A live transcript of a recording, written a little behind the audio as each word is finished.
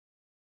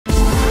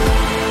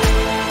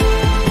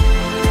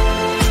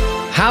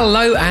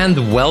Hello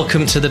and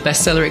welcome to the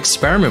Bestseller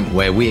Experiment,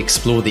 where we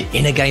explore the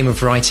inner game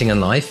of writing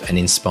and life and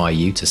inspire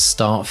you to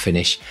start,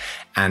 finish,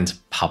 and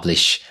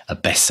publish a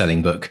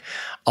best-selling book.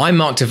 I'm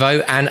Mark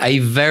Desvaux, and a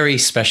very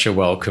special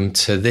welcome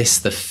to this,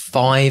 the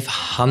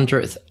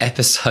 500th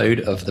episode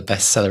of the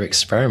Bestseller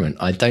Experiment.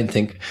 I don't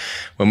think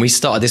when we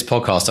started this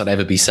podcast, I'd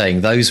ever be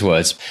saying those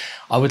words.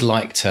 I would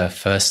like to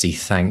firstly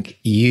thank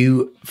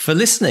you for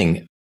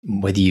listening,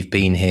 whether you've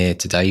been here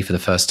today for the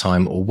first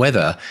time or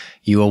whether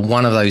you are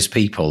one of those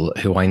people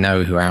who I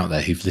know who are out there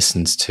who've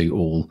listened to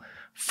all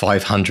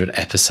 500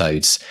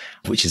 episodes,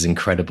 which is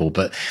incredible.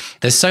 But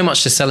there's so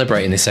much to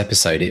celebrate in this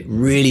episode. It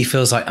really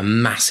feels like a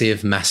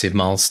massive, massive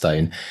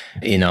milestone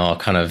in our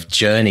kind of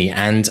journey.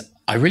 And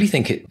I really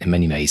think it, in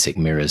many ways, it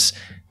mirrors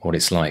what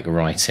it's like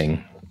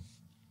writing.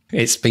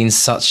 It's been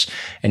such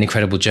an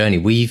incredible journey.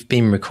 We've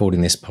been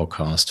recording this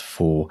podcast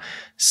for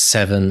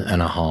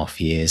 7.5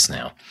 years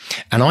now.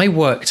 And I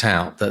worked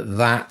out that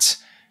that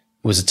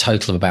was a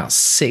total of about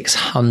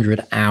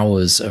 600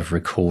 hours of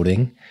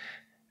recording.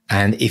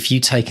 And if you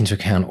take into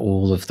account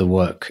all of the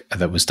work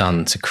that was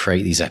done to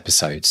create these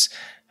episodes,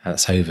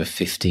 that's over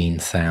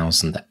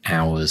 15,000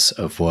 hours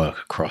of work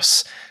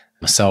across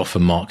myself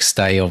and Mark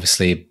Stay,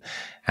 obviously,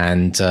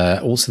 and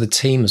also the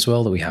team as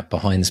well that we have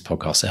behind this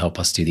podcast to help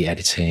us do the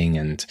editing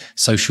and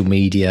social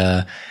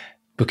media,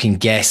 booking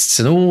guests,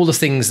 and all the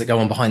things that go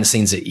on behind the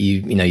scenes that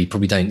you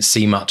probably don't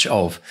see much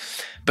of.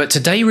 But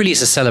today really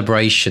is a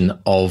celebration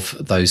of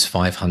those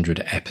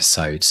 500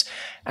 episodes.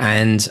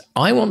 And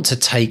I want to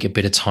take a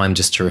bit of time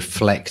just to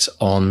reflect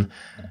on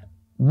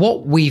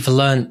what we've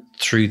learned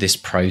through this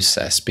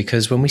process,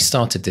 because when we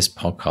started this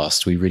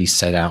podcast, we really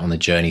set out on the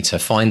journey to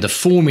find the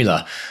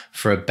formula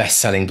for a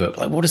best-selling book.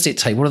 Like, what does it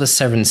take? What are the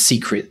 7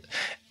 secret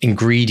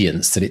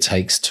ingredients that it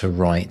takes to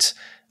write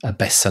a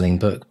best-selling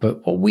book?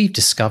 But what we've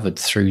discovered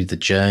through the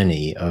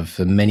journey of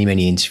the many,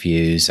 many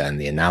interviews and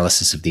the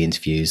analysis of the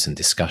interviews and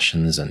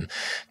discussions and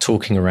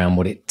talking around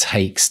what it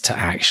takes to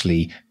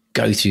actually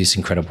go through this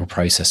incredible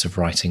process of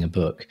writing a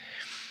book,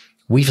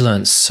 we've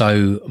learned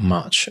so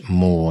much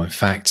more. In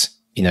fact,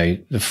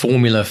 the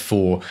formula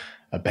for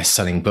a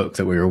best-selling book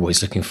that we're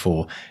always looking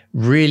for,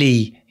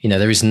 really,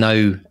 there is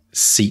no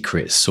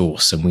secret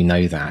sauce. And we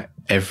know that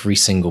every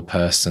single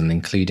person,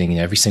 including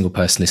every single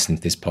person listening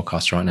to this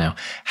podcast right now,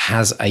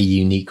 has a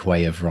unique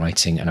way of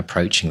writing and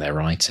approaching their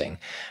writing.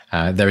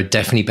 There are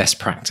definitely best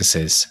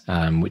practices,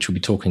 which we'll be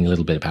talking a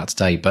little bit about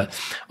today. But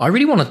I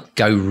really want to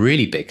go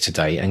really big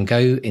today and go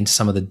into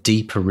some of the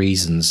deeper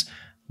reasons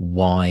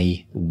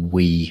why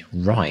we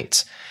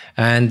write.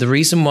 And the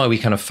reason why we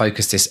kind of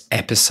focus this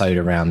episode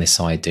around this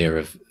idea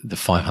of the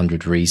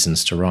 500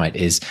 reasons to write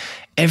is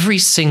every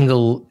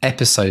single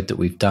episode that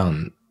we've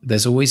done,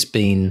 there's always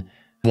been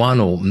one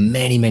or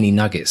many, many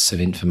nuggets of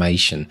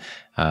information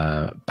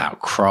about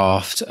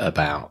craft,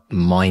 about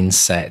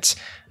mindset,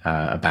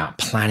 about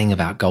planning,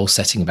 about goal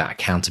setting, about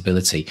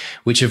accountability,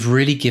 which have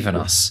really given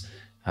us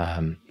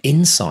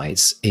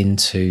insights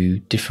into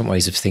different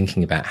ways of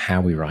thinking about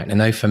how we write. I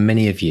know for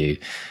many of you,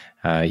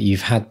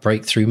 you've had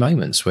breakthrough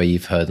moments where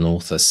you've heard an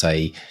author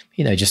say,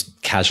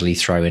 just casually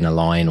throw in a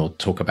line or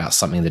talk about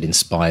something that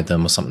inspired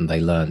them or something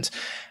they learned.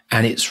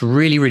 And it's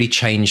really, really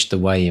changed the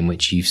way in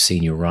which you've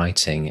seen your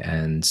writing.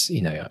 And,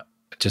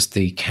 just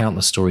the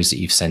countless stories that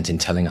you've sent in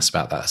telling us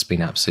about that has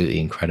been absolutely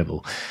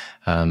incredible.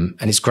 And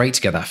it's great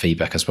to get that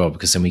feedback as well,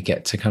 because then we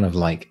get to kind of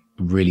like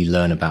really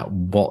learn about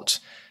what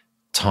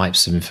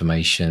types of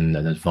information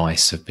and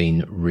advice have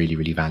been really,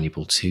 really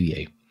valuable to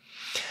you.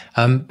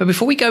 But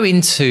before we go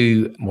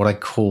into what I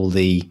call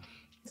the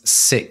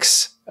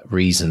 6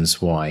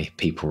 reasons why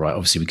people write,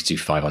 obviously we could do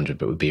 500,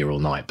 but we'd be here all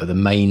night. But the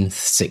main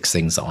 6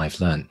 things that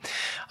I've learned,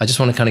 I just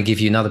want to kind of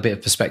give you another bit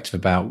of perspective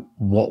about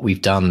what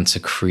we've done to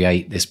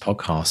create this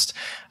podcast.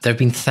 There have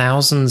been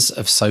thousands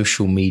of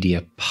social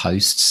media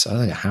posts. I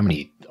don't know how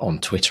many on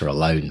Twitter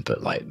alone,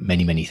 but like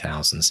many, many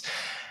thousands.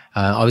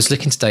 I was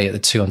looking today at the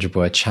 200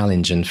 word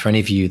challenge. And for any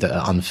of you that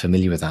are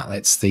unfamiliar with that,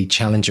 it's the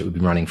challenge that we've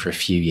been running for a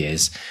few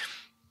years,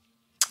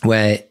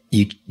 where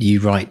you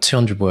write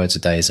 200 words a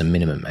day as a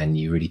minimum, and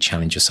you really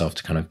challenge yourself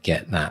to kind of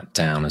get that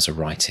down as a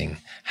writing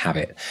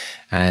habit.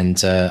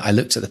 And I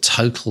looked at the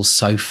total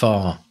so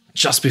far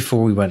just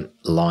before we went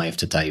live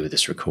today with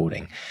this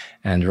recording,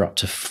 and we're up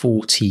to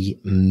 40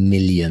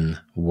 million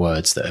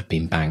words that have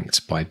been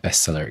banked by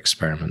Bestseller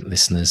Experiment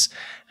listeners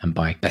and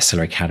by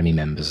Bestseller Academy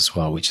members as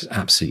well, which is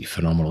absolutely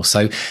phenomenal.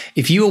 So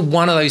if you are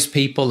one of those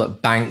people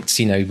that banked,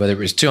 whether it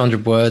was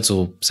 200 words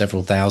or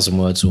several thousand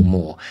words or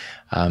more,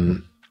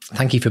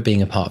 thank you for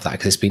being a part of that,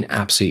 because it's been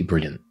absolutely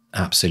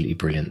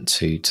brilliant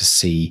to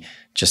see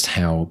just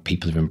how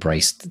people have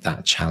embraced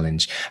that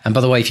challenge. And by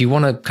the way, if you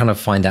want to kind of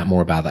find out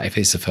more about that, if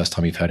it's the first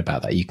time you've heard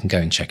about that, you can go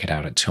and check it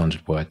out at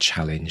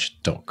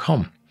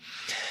 200wordchallenge.com.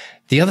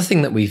 The other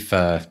thing that we've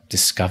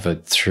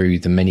discovered through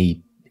the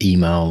many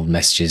email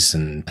messages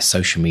and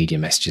social media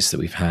messages that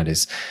we've had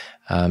is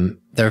there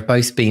have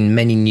both been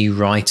many new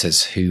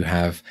writers who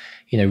have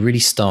really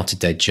started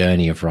their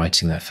journey of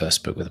writing their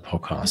first book with a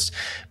podcast.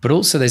 But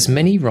also there's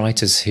many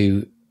writers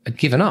who had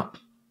given up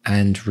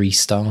and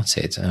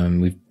restarted.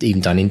 We've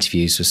even done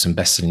interviews with some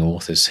best-selling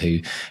authors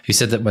who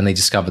said that when they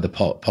discovered the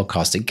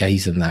podcast, it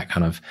gave them that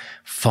kind of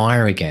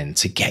fire again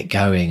to get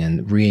going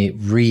and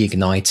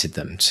reignited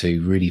them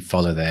to really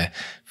follow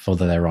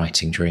their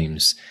writing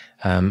dreams.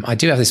 I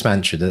do have this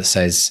mantra that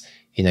says,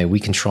 we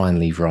can try and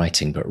leave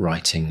writing, but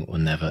writing will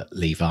never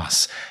leave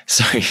us.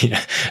 So,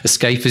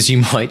 escape as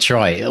you might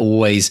try,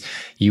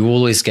 you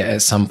always get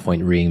at some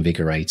point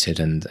reinvigorated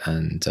and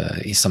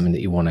is something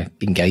that you want to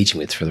be engaging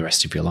with for the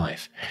rest of your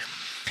life.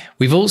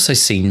 We've also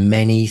seen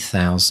many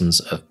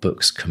thousands of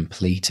books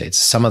completed.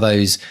 Some of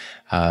those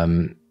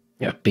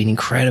have been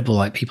incredible,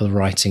 like people are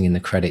writing in the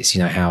credits,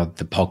 how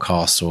the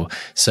podcasts or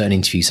certain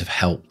interviews have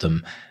helped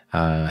them,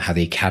 how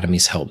the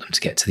Academy's helped them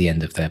to get to the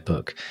end of their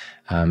book.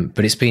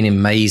 But it's been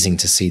amazing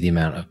to see the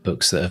amount of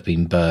books that have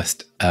been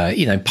birthed,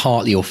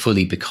 partly or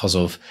fully because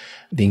of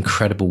the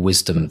incredible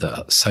wisdom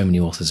that so many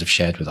authors have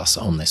shared with us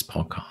on this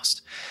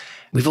podcast.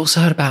 We've also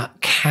heard about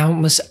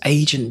countless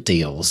agent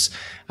deals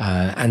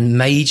and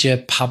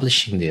major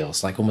publishing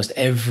deals, like almost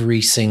every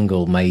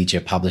single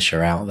major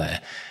publisher out there.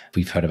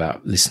 We've heard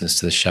about listeners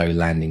to the show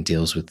landing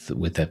deals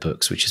with their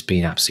books, which has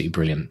been absolutely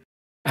brilliant.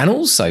 And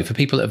also for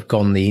people that have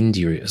gone the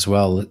indie route as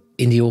well,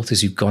 indie authors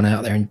who've gone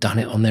out there and done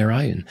it on their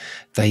own.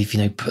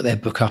 They've, put their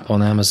book up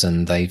on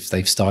Amazon. They've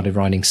started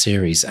writing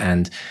series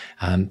and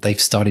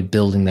they've started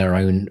building their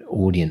own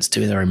audience,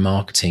 doing their own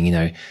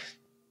marketing,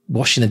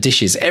 washing the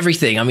dishes,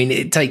 everything. I mean,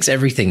 it takes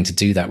everything to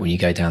do that when you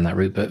go down that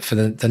route. But for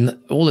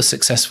all the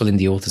successful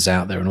indie authors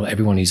out there and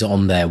everyone who's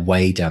on their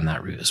way down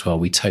that route as well,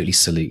 we totally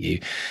salute you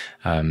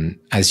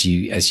as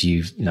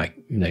you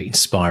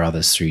inspire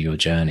others through your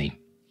journey.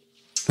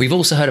 We've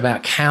also heard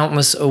about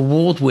countless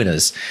award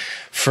winners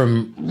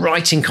from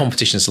writing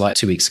competitions, like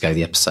 2 weeks ago,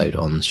 the episode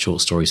on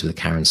short stories with a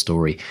Karen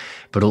story,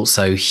 but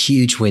also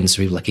huge wins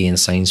for people like Ian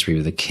Sainsbury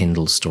with the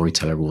Kindle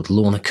Storyteller Award.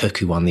 Lorna Cook,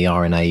 who won the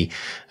RNA,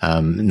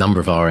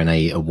 number of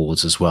RNA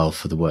awards as well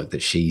for the work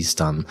that she's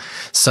done.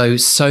 So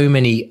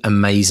many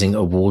amazing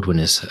award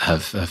winners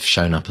have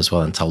shown up as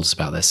well and told us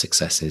about their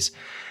successes.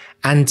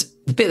 And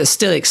the bit that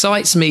still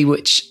excites me,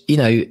 which,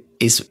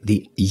 is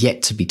the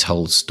yet to be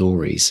told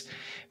stories.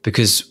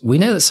 Because we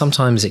know that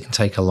sometimes it can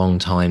take a long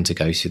time to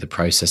go through the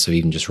process of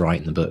even just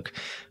writing the book.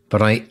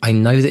 But I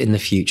know that in the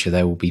future,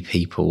 there will be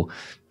people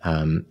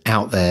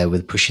out there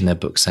with pushing their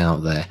books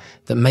out there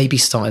that maybe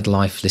started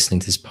life listening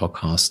to this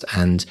podcast.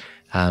 And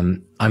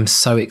I'm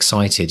so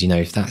excited,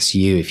 if that's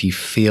you, if you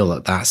feel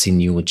that that's in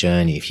your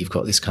journey, if you've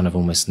got this kind of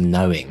almost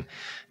knowing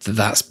that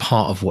that's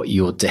part of what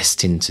you're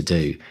destined to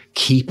do,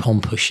 keep on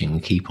pushing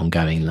and keep on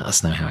going. Let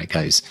us know how it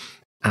goes.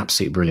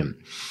 Absolutely brilliant.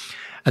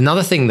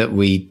 Another thing that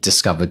we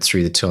discovered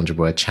through the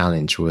 200-word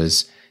challenge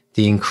was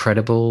the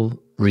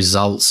incredible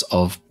results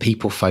of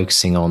people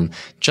focusing on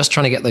just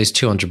trying to get those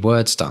 200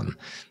 words done.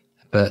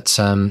 But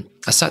I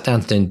sat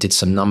down and did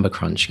some number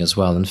crunching as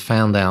well and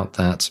found out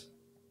that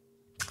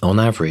on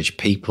average,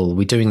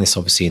 we're doing this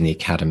obviously in the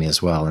Academy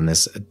as well, and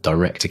there's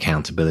direct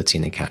accountability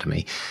in the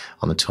Academy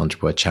on the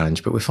 200-word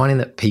challenge, but we're finding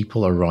that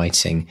people are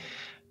writing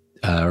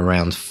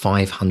around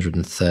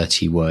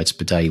 530 words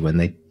per day when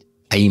they're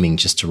aiming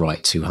just to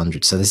write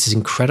 200. So this is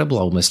incredible,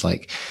 almost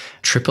like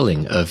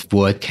tripling of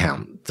word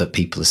count that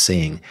people are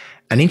seeing.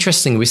 And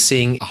interesting, we're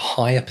seeing a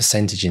higher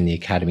percentage in the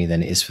Academy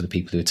than it is for the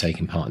people who are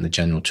taking part in the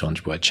general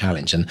 200-word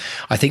challenge. And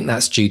I think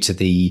that's due to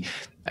the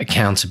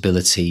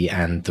accountability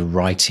and the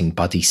writing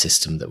buddy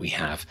system that we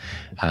have.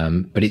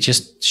 But it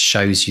just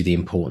shows you the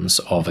importance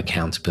of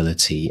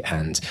accountability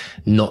and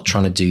not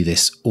trying to do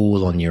this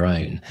all on your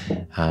own.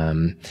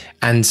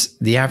 And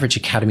the average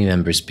Academy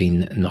member has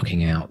been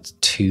knocking out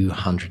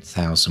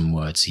 200,000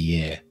 words a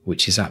year,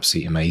 which is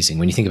absolutely amazing.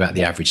 When you think about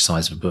the average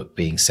size of a book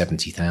being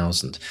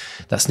 70,000,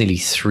 that's nearly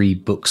 3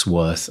 books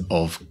worth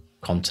of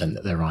content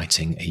that they're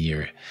writing a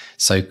year.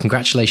 So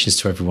congratulations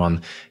to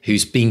everyone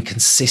who's been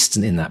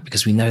consistent in that,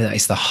 because we know that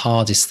it's the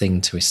hardest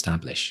thing to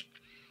establish.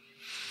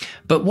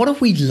 But what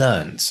have we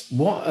learned?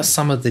 What are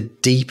some of the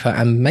deeper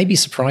and maybe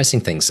surprising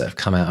things that have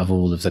come out of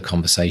all of the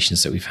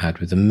conversations that we've had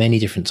with the many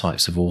different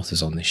types of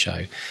authors on this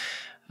show?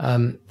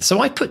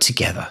 So I put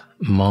together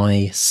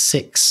my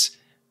 6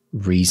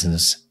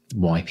 reasons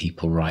why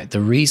people write,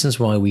 the reasons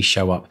why we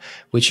show up,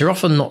 which are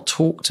often not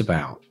talked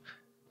about.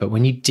 But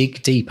when you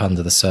dig deep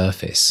under the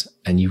surface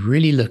and you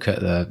really look at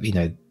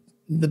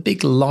the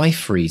big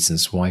life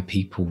reasons why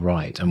people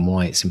write and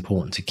why it's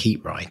important to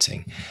keep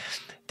writing,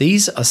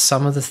 these are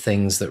some of the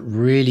things that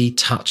really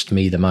touched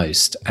me the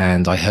most.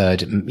 And I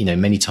heard,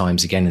 many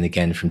times again and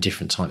again from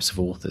different types of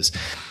authors.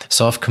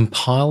 So I've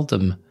compiled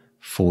them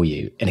for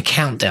you in a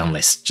countdown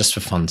list just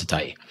for fun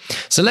today.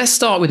 So let's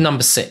start with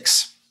number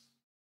 6.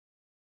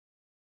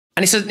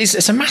 And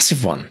it's a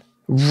massive one.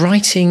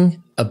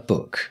 Writing a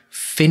book,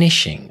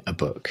 finishing a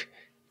book,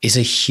 is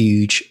a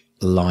huge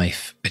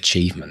life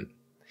achievement.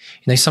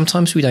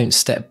 Sometimes we don't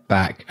step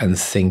back and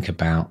think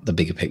about the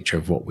bigger picture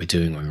of what we're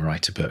doing when we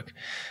write a book.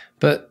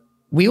 But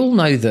we all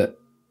know that,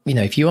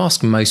 if you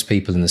ask most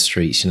people in the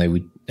streets,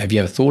 have you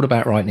ever thought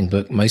about writing a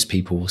book? Most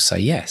people will say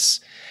yes.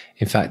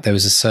 In fact, there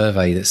was a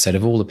survey that said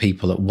of all the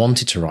people that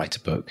wanted to write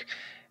a book,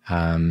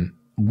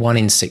 1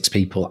 in 6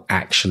 people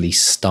actually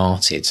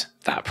started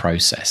that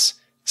process.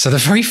 So the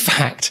very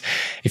fact,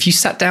 if you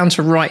sat down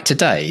to write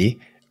today,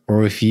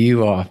 or if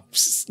you are,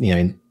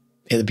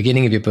 at the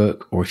beginning of your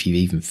book, or if you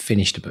even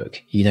finished a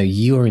book,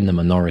 you are in the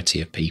minority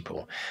of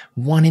people.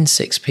 1 in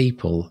 6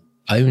 people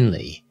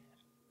only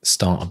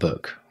start a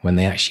book when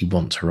they actually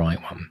want to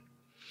write one.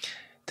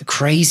 The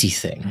crazy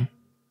thing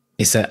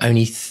is that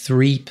only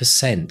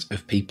 3%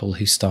 of people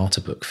who start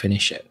a book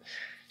finish it.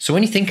 So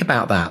when you think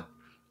about that,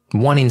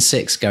 1 in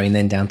 6 going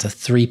then down to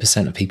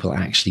 3% of people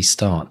actually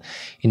start.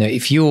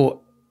 If you're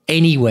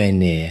anywhere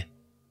near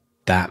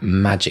that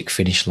magic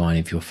finish line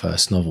of your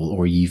first novel,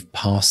 or you've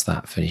passed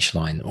that finish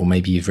line, or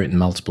maybe you've written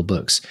multiple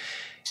books,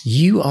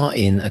 you are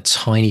in a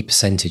tiny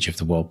percentage of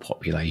the world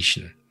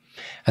population.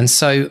 And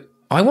so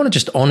I want to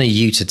just honor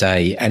you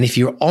today. And if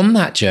you're on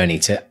that journey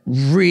to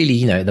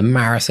really, the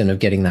marathon of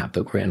getting that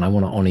book written, I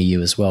want to honor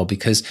you as well,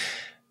 because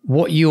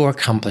what you're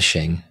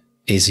accomplishing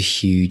is a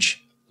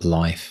huge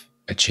life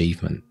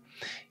achievement.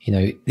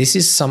 This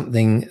is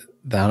something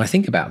that I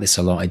think about this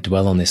a lot. I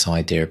dwell on this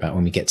idea about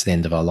when we get to the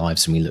end of our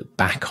lives and we look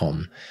back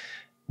on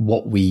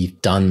what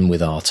we've done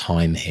with our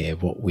time here,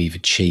 what we've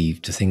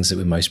achieved, the things that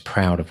we're most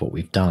proud of what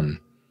we've done.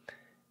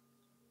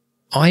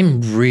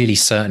 I'm really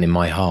certain in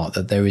my heart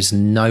that there is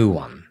no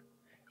one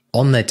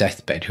on their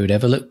deathbed who would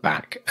ever look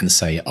back and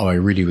say, oh, I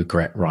really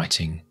regret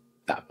writing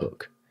that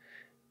book.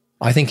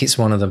 I think it's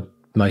one of the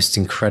most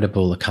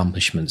incredible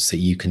accomplishments that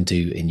you can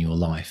do in your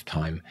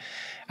lifetime.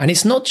 And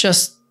it's not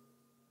just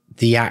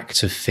the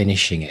act of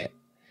finishing it.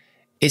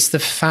 It's the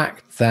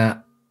fact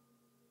that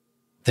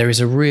there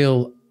is a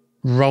real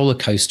roller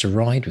coaster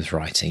ride with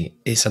writing.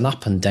 It's an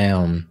up and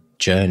down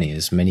journey,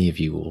 as many of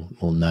you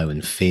will know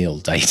and feel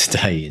day to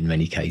day in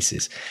many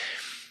cases.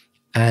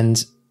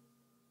 And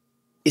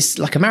it's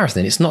like a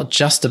marathon. It's not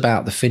just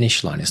about the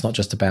finish line. It's not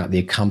just about the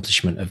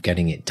accomplishment of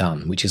getting it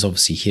done, which is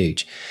obviously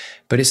huge,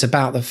 but it's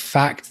about the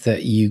fact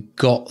that you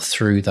got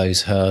through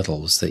those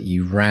hurdles, that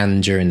you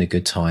ran during the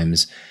good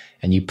times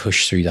and you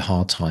pushed through the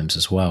hard times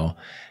as well.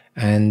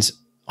 And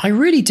I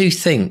really do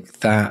think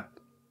that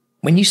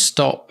when you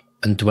stop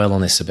and dwell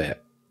on this a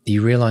bit,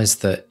 you realize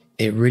that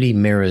it really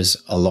mirrors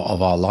a lot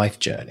of our life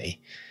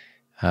journey.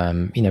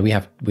 We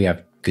have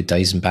good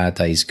days and bad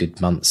days, good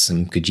months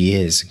and good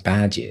years,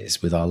 bad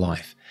years with our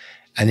life.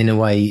 And in a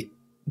way,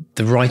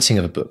 the writing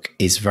of a book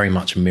is very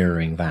much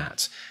mirroring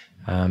that.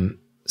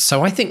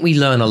 So I think we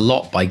learn a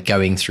lot by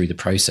going through the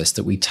process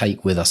that we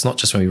take with us, not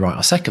just when we write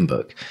our second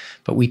book,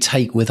 but we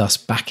take with us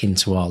back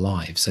into our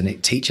lives. And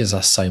it teaches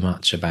us so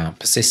much about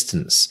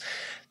persistence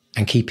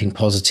and keeping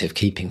positive,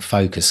 keeping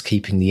focused,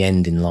 keeping the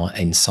end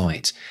in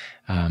sight,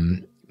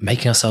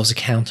 making ourselves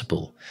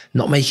accountable,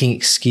 not making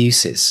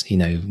excuses,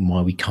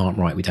 why we can't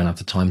write, we don't have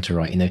the time to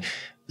write,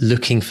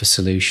 looking for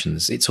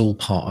solutions. It's all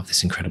part of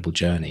this incredible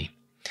journey.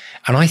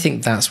 And I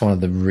think that's one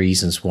of the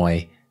reasons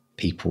why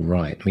people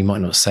write. We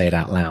might not say it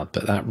out loud,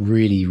 but that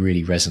really,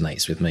 really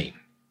resonates with me.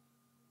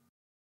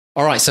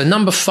 All right, so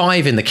number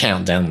 5 in the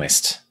countdown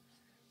list,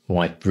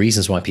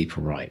 reasons why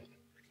people write.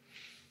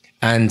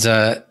 And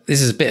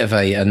this is a bit of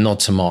a nod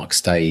to Mark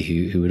Stay,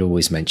 who would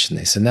always mention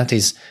this, and that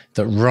is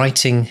that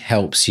writing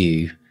helps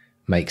you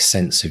make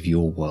sense of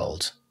your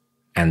world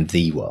and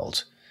the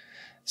world.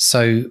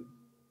 So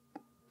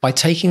by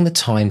taking the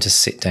time to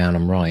sit down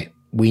and write,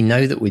 we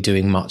know that we're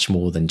doing much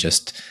more than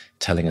just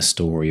telling a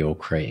story or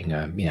creating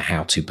a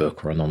how-to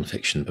book or a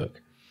non-fiction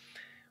book.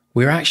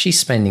 We're actually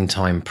spending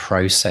time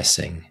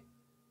processing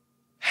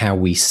how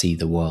we see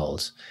the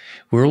world.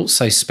 We're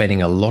also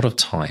spending a lot of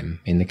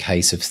time in the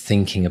case of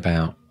thinking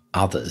about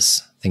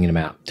others, thinking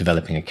about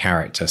developing a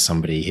character,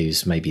 somebody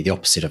who's maybe the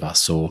opposite of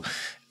us or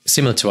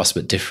similar to us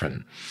but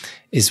different,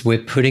 is we're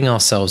putting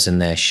ourselves in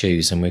their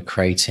shoes and we're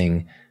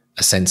creating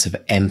a sense of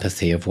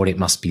empathy of what it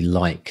must be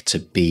like to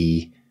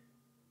be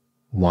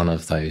one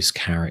of those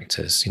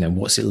characters.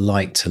 What's it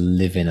like to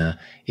live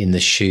in the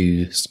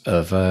shoes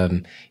of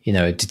a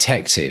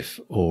detective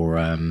or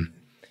an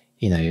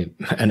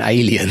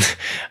alien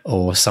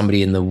or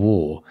somebody in the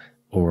war,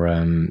 or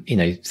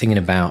thinking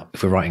about,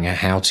 if we're writing a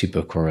how-to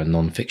book or a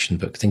non-fiction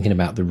book, thinking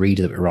about the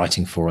reader that we're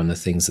writing for and the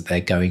things that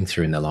they're going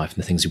through in their life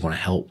and the things we want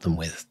to help them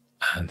with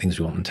and things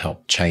we want them to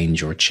help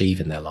change or achieve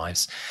in their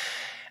lives.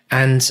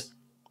 And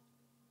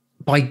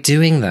by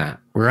doing that,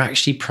 we're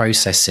actually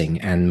processing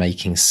and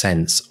making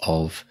sense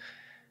of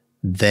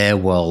their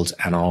world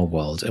and our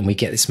world. And we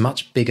get this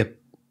much bigger,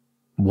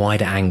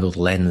 wider angled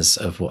lens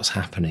of what's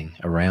happening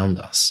around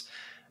us.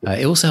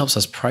 It also helps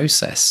us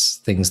process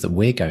things that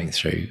we're going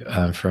through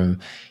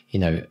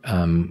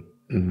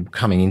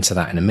coming into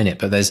that in a minute.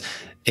 But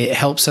it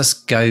helps us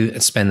go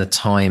and spend the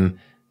time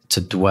to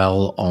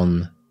dwell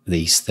on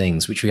these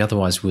things, which we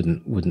otherwise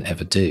wouldn't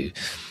ever do.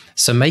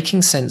 So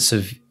making sense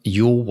of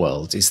your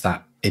world is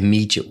that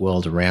immediate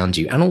world around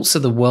you, and also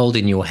the world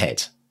in your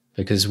head,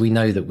 because we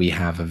know that we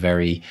have a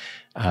very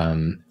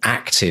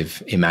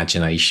active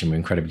imagination. We're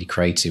incredibly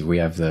creative. We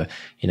have the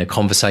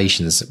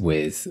conversations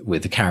with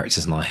the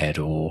characters in our head,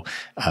 or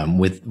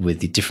with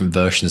the different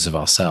versions of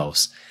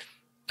ourselves,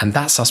 and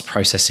that's us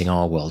processing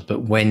our world.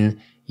 But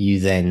when you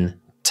then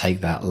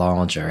take that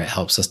larger. It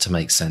helps us to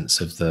make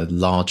sense of the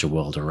larger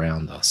world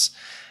around us.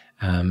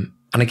 And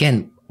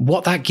again,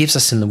 what that gives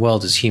us in the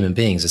world as human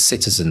beings, as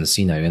citizens,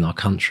 in our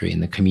country, in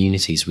the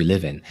communities we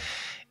live in,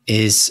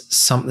 is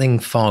something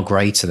far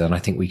greater than I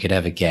think we could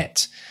ever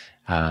get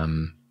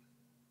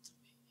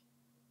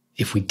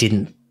if we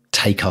didn't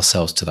take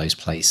ourselves to those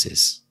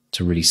places,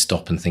 to really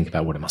stop and think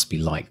about what it must be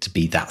like to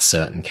be that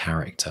certain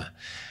character.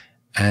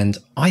 And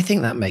I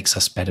think that makes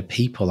us better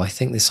people. I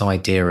think this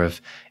idea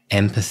of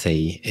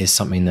empathy is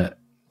something that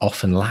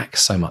often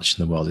lacks so much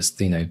in the world. It's,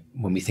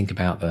 when we think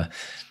about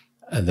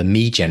the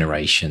me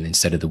generation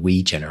instead of the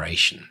we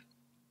generation,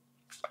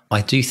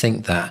 I do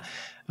think that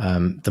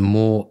the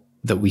more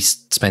that we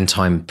spend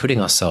time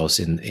putting ourselves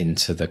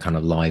into the kind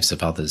of lives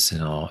of others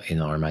in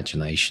our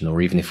imagination,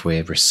 or even if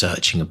we're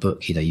researching a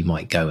book, you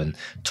might go and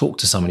talk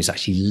to someone who's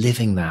actually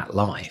living that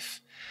life.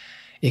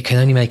 It can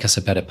only make us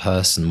a better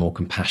person, more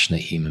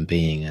compassionate human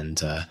being.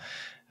 And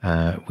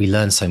we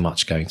learn so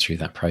much going through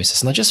that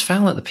process. And I just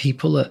found that the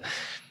people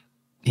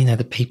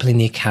the people in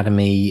the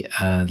academy,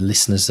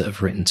 listeners that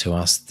have written to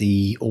us,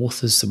 the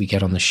authors that we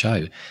get on the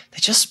show, they're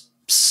just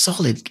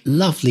solid,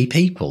 lovely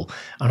people.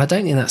 And I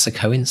don't think that's a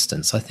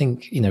coincidence. I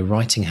think,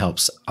 writing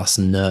helps us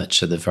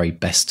nurture the very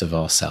best of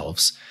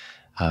ourselves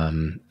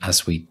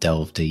as we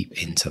delve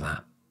deep into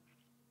that.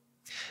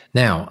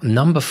 Now,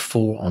 number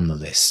 4 on the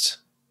list,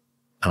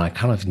 and I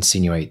kind of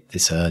insinuate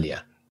this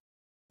earlier,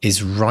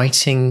 is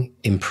writing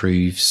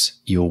improves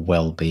your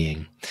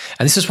well-being.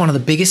 And this is one of the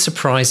biggest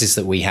surprises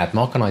that we had.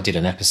 Mark and I did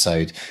an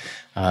episode,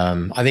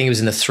 I think it was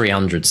in the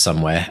 300s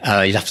somewhere.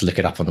 You'd have to look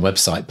it up on the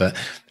website, but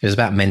it was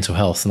about mental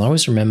health. And I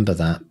always remember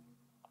that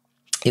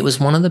it was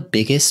one of the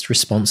biggest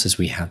responses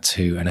we had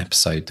to an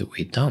episode that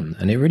we'd done.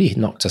 And it really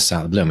knocked us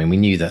out of the blue. I mean, we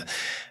knew that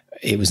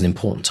it was an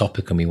important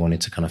topic and we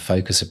wanted to kind of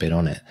focus a bit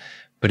on it,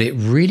 but it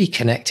really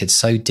connected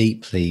so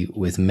deeply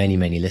with many,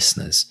 many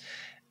listeners.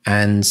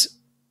 And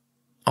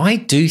I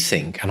do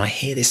think, and I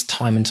hear this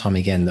time and time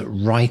again, that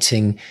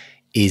writing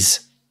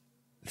is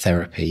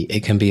therapy.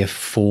 It can be a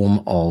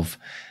form of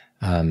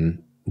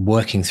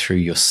working through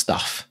your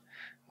stuff,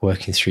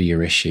 working through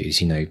your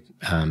issues,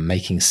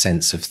 making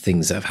sense of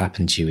things that have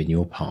happened to you in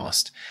your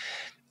past.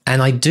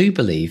 And I do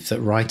believe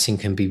that writing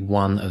can be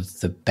one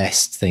of the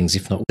best things,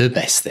 if not the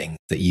best thing,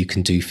 that you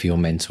can do for your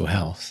mental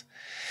health.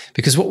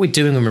 Because what we're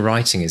doing when we're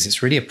writing is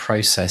it's really a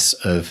process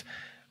of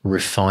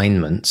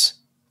refinement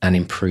and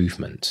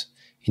improvement.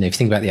 If you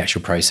think about the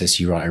actual process,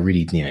 you write a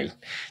really,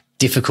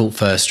 difficult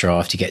first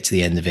draft, you get to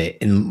the end of it,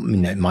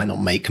 and it might not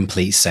make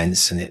complete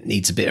sense and it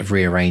needs a bit of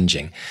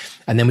rearranging.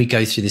 And then we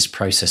go through this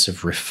process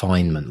of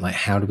refinement, like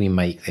how do we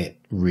make it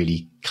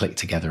really click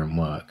together and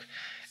work?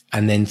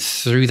 And then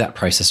through that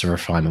process of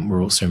refinement,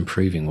 we're also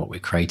improving what we're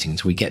creating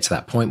until we get to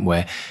that point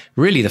where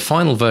really the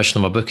final version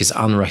of our book is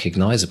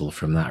unrecognizable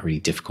from that really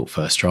difficult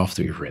first draft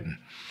that we've written.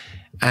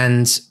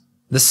 And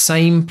the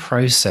same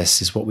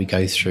process is what we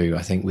go through,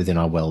 I think, within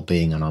our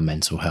well-being and our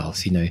mental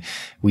health.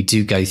 We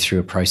do go through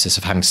a process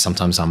of having to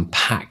sometimes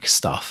unpack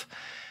stuff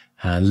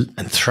and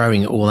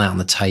throwing it all out on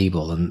the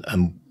table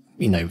and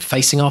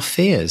facing our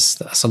fears.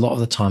 That's a lot of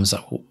the times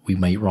that we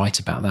may write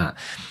about that.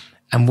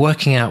 And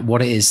working out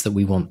what it is that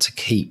we want to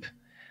keep,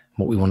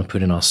 what we want to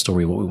put in our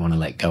story, what we want to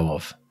let go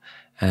of.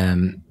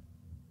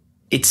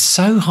 It's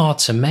so hard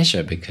to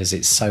measure because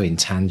it's so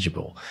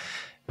intangible.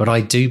 But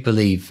I do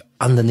believe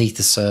underneath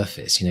the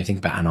surface, think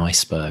about an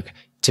iceberg,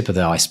 tip of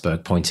the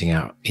iceberg pointing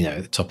out,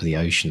 at the top of the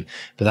ocean.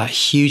 But that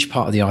huge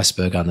part of the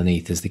iceberg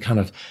underneath is the kind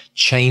of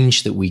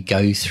change that we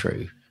go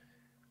through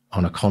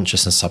on a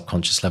conscious and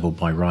subconscious level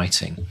by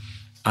writing.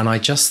 And I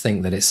just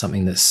think that it's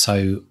something that's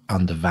so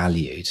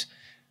undervalued.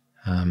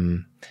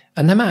 And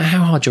no matter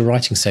how hard your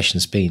writing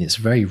session's been, it's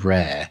very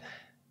rare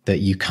that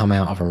you come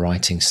out of a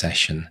writing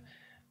session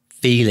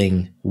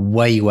feeling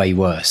way, way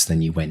worse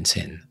than you went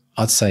in.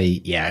 I'd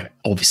say, yeah,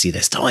 obviously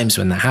there's times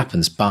when that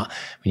happens, but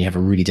when you have a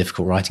really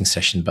difficult writing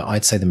session, but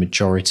I'd say the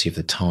majority of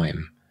the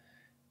time,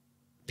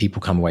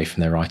 people come away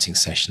from their writing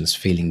sessions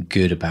feeling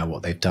good about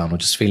what they've done or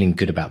just feeling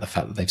good about the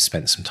fact that they've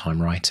spent some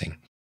time writing.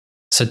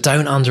 So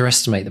don't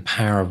underestimate the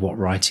power of what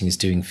writing is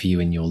doing for you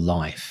in your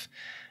life.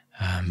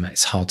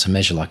 It's hard to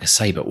measure, like I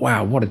say, but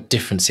wow, what a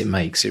difference it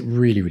makes. It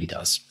really, really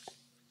does.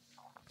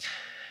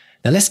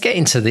 Now let's get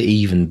into the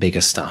even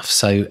bigger stuff.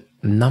 So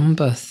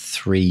number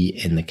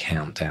 3 in the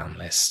countdown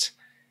list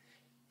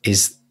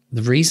is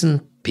the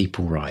reason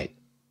people write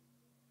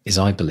is,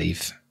 I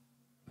believe,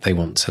 they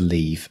want to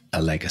leave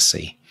a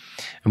legacy.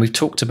 And we've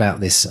talked about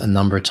this a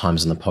number of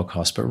times on the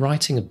podcast, but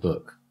writing a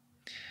book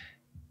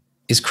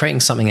is creating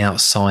something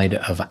outside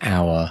of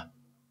our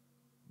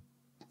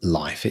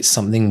life. It's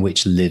something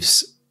which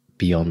lives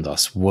beyond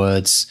us.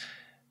 Words,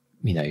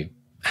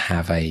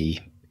 have a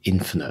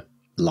infinite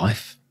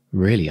life,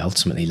 really,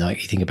 ultimately.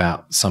 Like you think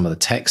about some of the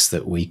texts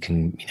that we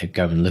can,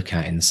 go and look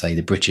at in, say,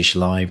 the British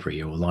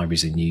Library or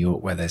libraries in New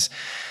York, where there's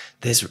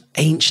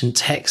ancient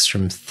texts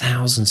from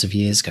thousands of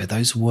years ago.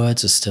 Those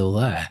words are still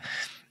there.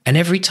 And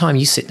every time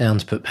you sit down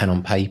to put pen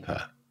on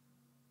paper,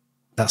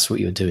 that's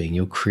what you're doing.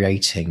 You're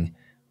creating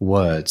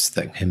words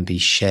that can be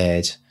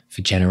shared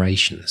for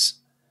generations.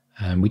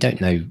 We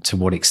don't know to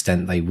what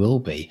extent they will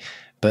be,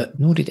 but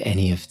nor did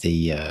any of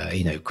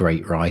the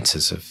great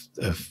writers of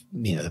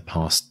the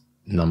past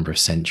number of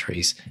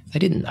centuries. They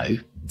didn't know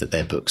that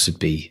their books would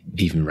be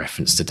even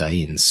referenced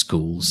today in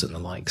schools and the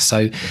like.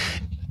 So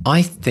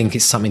I think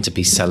it's something to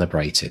be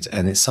celebrated,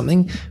 and it's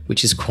something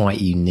which is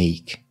quite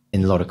unique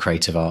in a lot of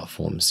creative art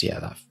forms. Yeah,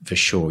 that for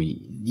sure.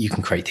 You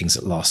can create things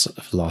that last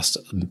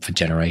for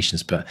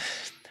generations, but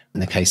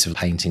in the case of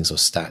paintings or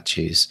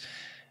statues,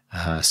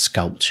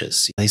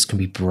 sculptures, these can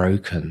be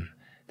broken.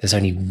 There's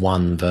only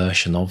one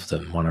version of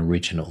them, one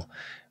original,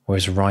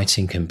 whereas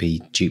writing can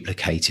be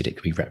duplicated, it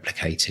can be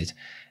replicated,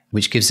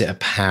 which gives it a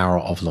power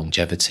of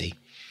longevity.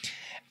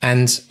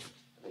 And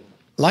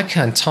like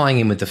tying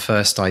in with the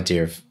first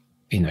idea of,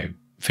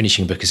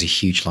 finishing a book is a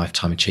huge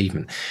lifetime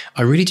achievement,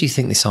 I really do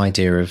think this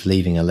idea of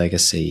leaving a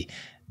legacy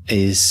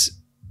is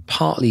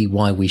partly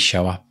why we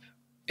show up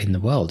in the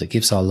world. It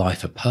gives our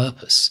life a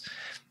purpose.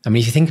 I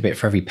mean, if you think of it,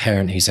 for every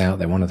parent who's out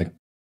there, one of the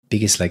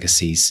biggest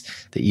legacies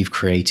that you've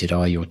created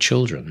are your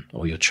children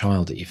or your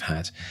child that you've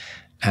had.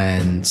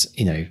 And,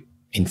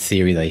 in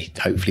theory, they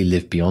hopefully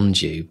live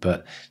beyond you,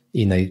 but,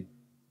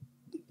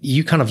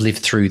 you kind of live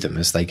through them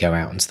as they go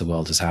out into the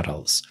world as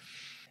adults.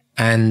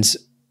 And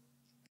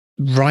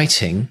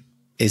writing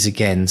is,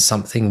 again,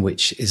 something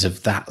which is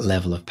of that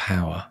level of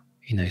power,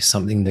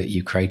 something that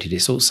you created.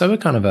 It's also a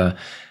kind of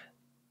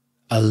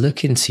a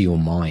look into your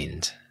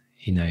mind.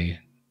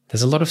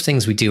 There's a lot of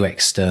things we do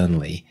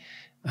externally,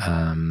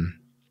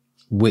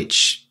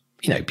 which,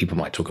 people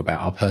might talk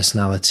about our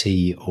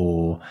personality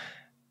or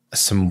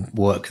some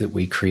work that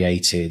we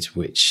created,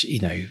 which,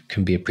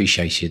 can be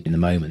appreciated in the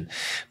moment.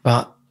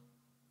 But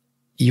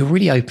you're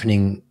really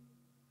opening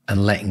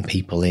and letting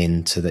people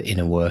into the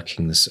inner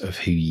workings of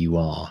who you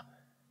are,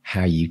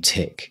 how you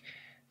tick,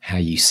 how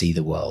you see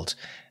the world.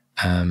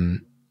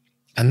 And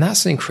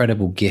that's an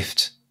incredible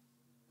gift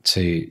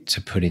to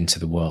put into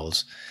the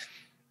world.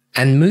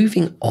 And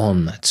moving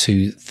on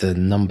to the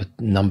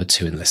number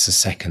two, and this is the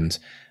second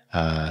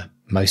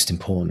most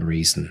important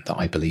reason that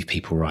I believe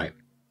people write,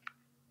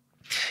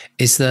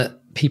 is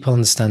that people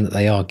understand that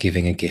they are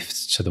giving a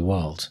gift to the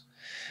world.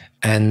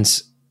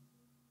 And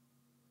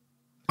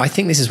I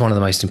think this is one of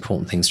the most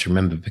important things to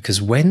remember,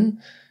 because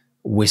when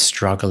we're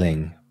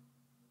struggling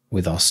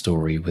with our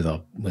story, with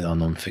our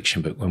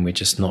nonfiction book, when we're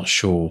just not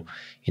sure,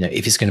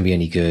 if it's going to be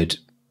any good,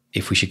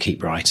 if we should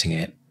keep writing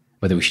it,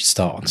 whether we should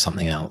start on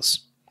something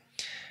else,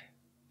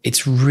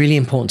 it's really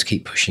important to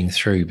keep pushing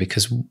through,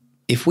 because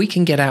if we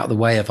can get out of the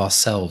way of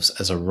ourselves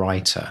as a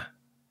writer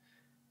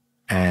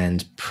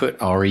and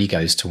put our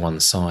egos to one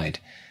side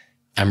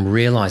and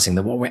realizing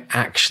that what we're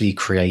actually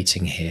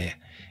creating here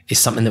is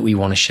something that we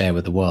want to share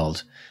with the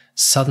world,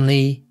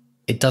 suddenly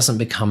it doesn't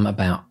become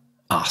about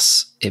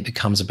us. It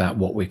becomes about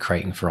what we're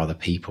creating for other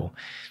people.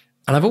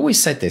 And I've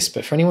always said this,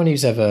 but for anyone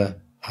who's ever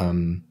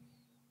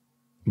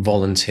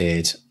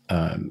volunteered,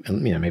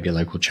 maybe a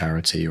local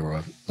charity or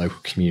a local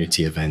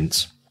community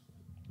event,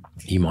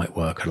 you might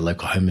work at a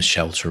local homeless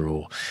shelter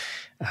or,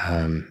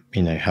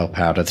 help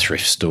out a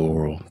thrift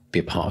store or be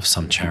a part of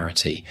some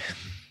charity.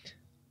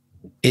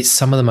 It's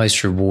some of the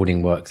most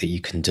rewarding work that you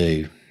can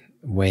do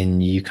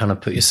when you kind of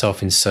put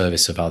yourself in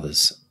service of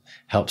others.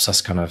 Helps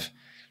us kind of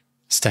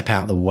step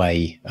out of the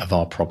way of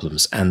our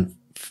problems and,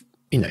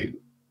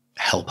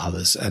 help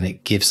others. And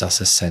it gives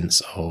us a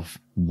sense of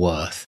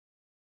worth.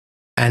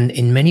 And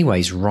in many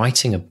ways,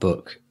 writing a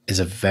book is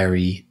a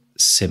very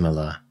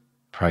similar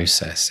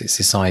process. It's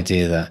this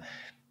idea that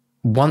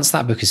once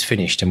that book is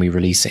finished and we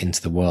release it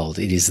into the world,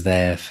 it is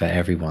there for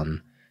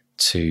everyone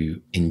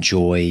to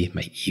enjoy,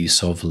 make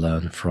use of,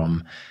 learn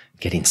from,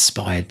 get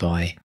inspired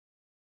by.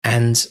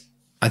 And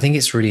I think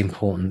it's really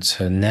important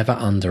to never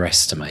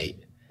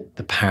underestimate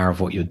the power of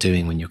what you're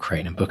doing when you're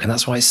creating a book. And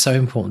that's why it's so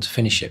important to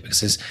finish it,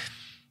 because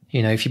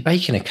if you're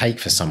baking a cake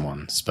for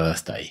someone's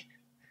birthday,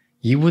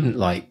 you wouldn't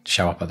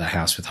show up at their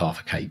house with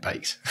half a cake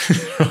baked,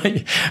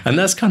 right? And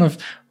that's kind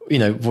of,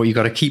 what you've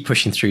got to keep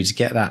pushing through to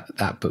get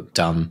that book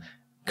done,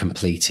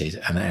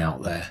 completed and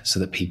out there so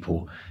that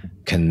people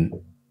can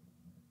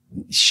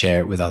share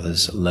it with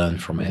others, learn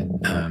from it,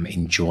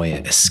 enjoy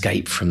it,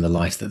 escape from the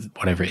life that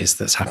whatever it is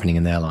that's happening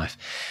in their life.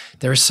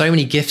 There are so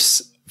many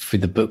gifts for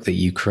the book that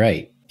you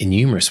create,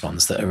 innumerous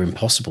ones that are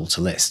impossible to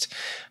list.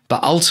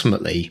 But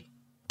ultimately,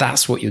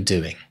 that's what you're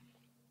doing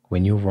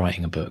when you're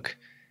writing a book.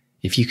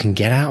 If you can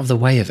get out of the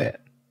way of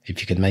it,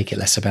 if you can make it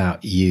less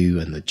about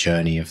you and the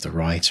journey of the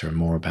writer and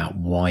more about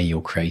why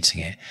you're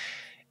creating it,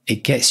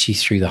 it gets you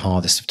through the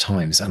hardest of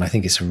times. And I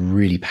think it's a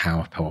really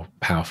powerful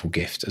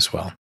gift as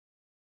well.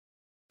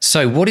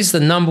 So what is the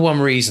number one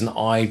reason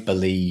I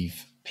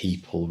believe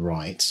people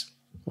write,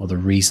 or the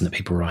reason that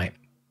people write?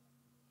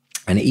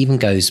 And it even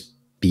goes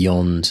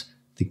beyond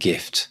the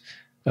gift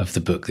of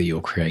the book that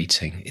you're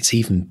creating. It's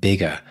even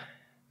bigger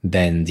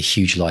than the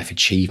huge life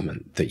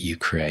achievement that you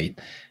create,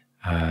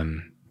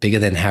 bigger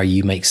than how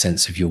you make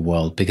sense of your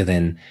world, bigger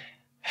than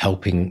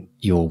helping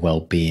your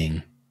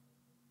well-being.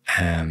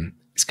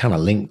 It's kind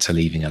of linked to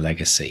leaving a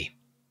legacy,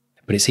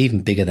 but it's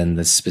even bigger than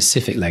the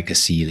specific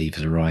legacy you leave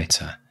as a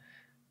writer.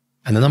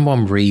 And the number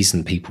one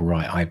reason people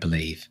write, I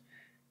believe,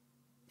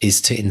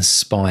 is to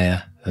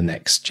inspire the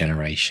next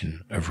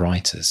generation of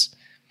writers.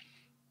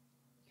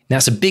 Now,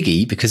 it's a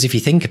biggie because if you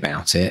think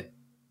about it,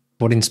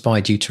 what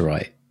inspired you to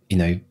write? You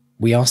know,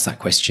 we ask that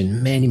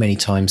question many, many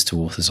times to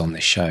authors on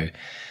this show,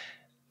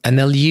 and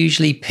they'll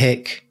usually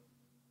pick,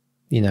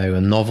 you know,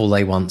 a novel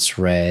they once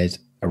read,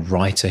 a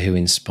writer who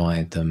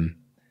inspired them.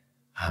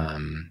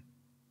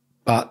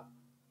 But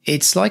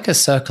it's like a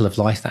circle of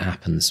life that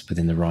happens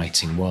within the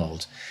writing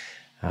world,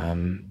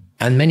 and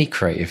many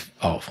creative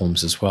art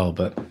forms as well.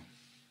 But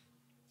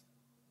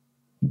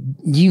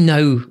you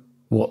know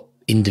what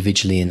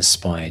individually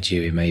inspired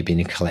you. It may be in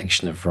a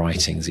collection of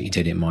writings that you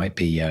did. It might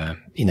be,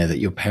 you know, that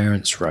your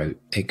parents wrote.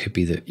 It could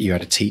be that you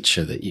had a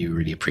teacher that you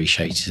really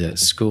appreciated at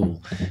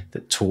school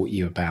that taught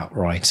you about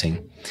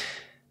writing.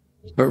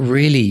 But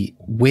really,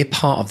 we're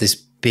part of this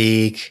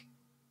big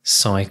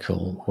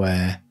cycle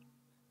where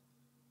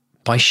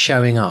by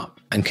showing up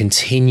and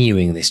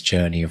continuing this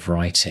journey of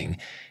writing,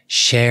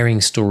 sharing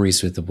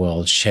stories with the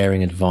world,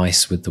 sharing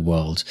advice with the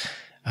world,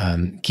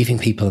 giving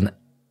people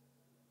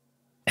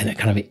a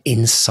kind of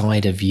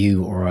insider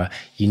view or a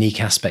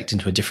unique aspect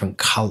into a different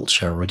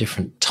culture or a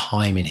different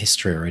time in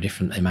history or a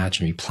different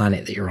imaginary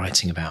planet that you're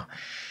writing about,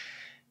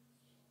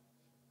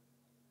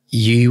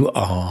 you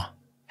are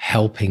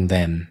helping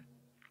them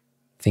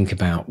think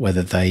about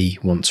whether they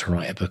want to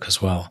write a book as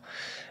well.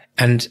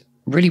 And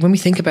really, when we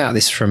think about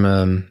this from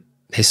a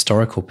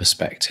historical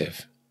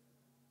perspective,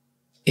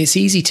 it's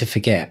easy to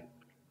forget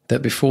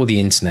that before the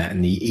internet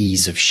and the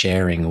ease of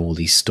sharing all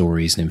these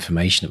stories and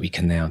information that we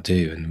can now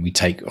do, and we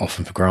take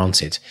often for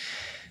granted,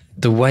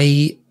 the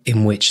way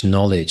in which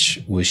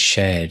knowledge was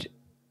shared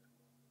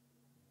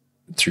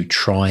through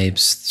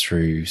tribes,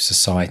 through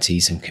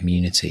societies and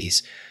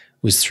communities,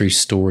 was through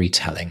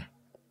storytelling.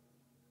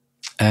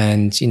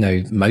 And, you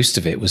know, most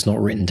of it was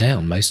not written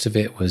down. Most of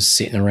it was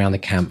sitting around a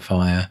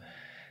campfire,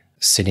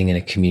 sitting in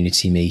a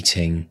community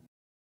meeting,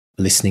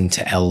 listening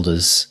to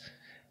elders,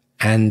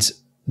 and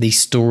these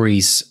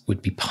stories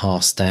would be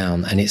passed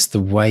down. And it's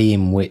the way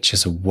in which,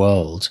 as a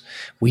world,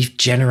 we've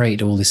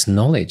generated all this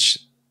knowledge.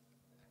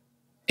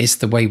 It's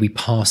the way we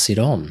pass it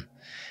on.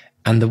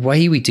 And the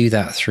way we do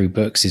that through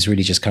books is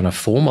really just kind of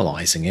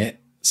formalizing it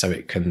so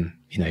it can,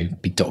 you know,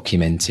 be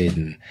documented,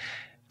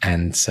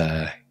 and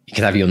you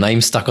can have your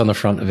name stuck on the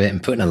front of it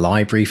and put in a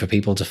library for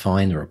people to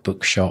find, or a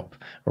bookshop,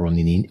 or on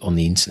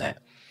the internet.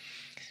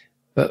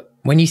 But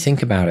when you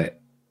think about it,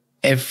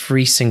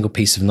 every single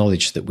piece of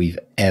knowledge that we've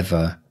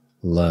ever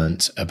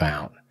learnt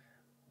about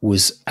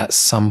was at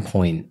some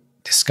point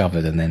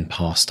discovered and then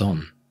passed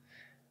on.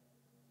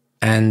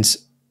 And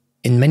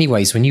in many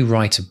ways, when you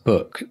write a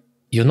book,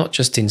 you're not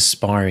just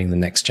inspiring the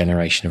next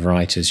generation of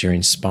writers, you're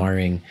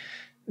inspiring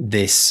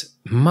this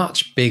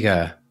much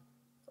bigger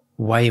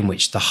way in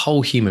which the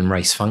whole human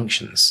race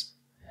functions,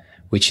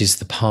 which is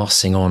the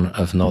passing on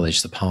of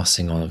knowledge, the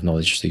passing on of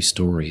knowledge through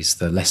stories,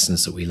 the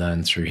lessons that we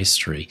learn through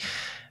history,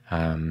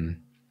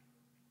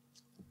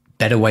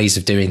 better ways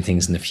of doing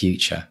things in the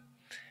future.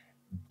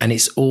 And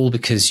it's all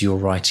because you're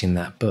writing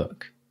that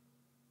book.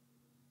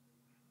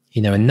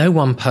 You know, and no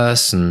one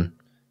person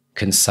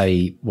can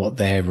say what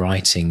they're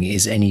writing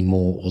is any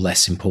more or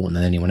less important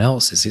than anyone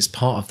else's. It's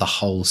part of the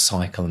whole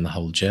cycle and the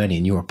whole journey,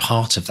 and you're a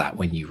part of that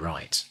when you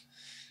write.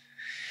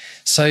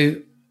 So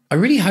I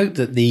really hope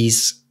that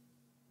these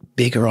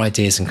bigger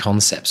ideas and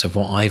concepts of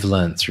what I've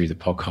learned through the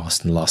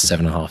podcast in the last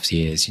 7.5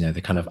 years, you know,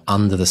 the kind of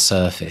under the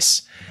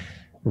surface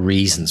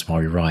reasons why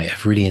we write,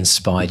 have really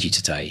inspired you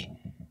today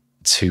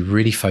to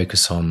really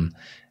focus on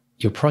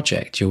your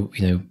project. You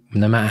know,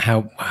 no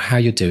matter how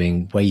you're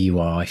doing, where you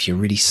are, if you're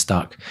really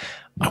stuck,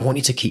 I want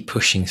you to keep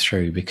pushing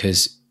through,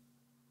 because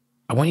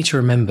I want you to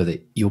remember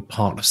that you're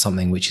part of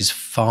something which is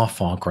far,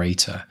 far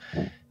greater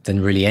than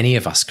really any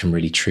of us can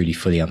really truly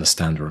fully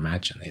understand or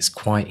imagine. It's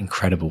quite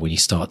incredible when you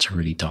start to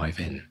really dive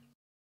in.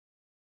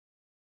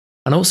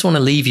 And I also want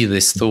to leave you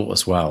this thought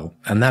as well,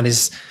 and that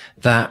is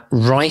that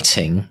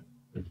writing,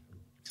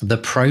 the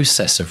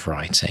process of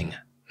writing,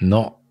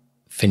 not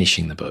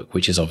finishing the book,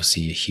 which is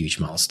obviously a huge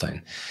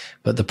milestone,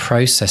 but the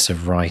process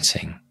of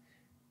writing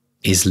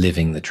is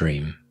living the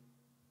dream.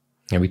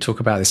 And we talk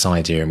about this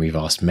idea, and we've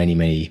asked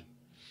many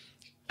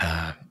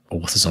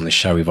authors on the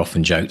show. We've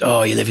often joked,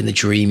 oh, you're living the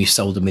dream, you've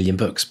sold 1 million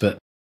books. But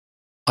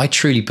I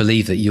truly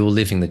believe that you're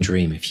living the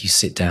dream if you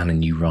sit down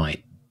and you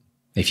write,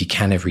 if you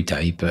can every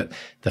day. But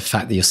the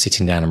fact that you're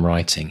sitting down and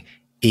writing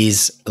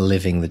is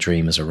living the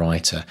dream as a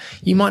writer.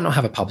 You might not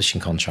have a publishing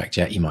contract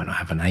yet. You might not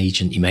have an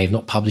agent. You may have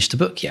not published a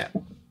book yet.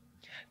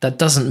 That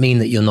doesn't mean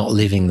that you're not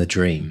living the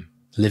dream.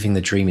 Living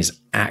the dream is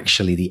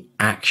actually the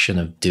action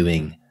of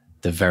doing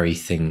the very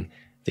thing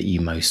that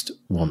you most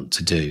want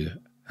to do.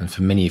 And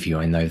for many of you,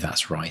 I know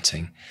that's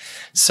writing.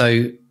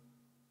 So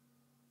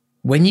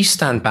when you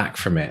stand back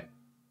from it,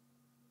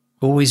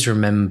 always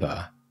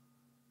remember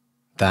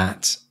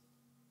that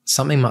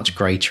something much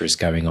greater is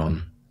going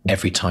on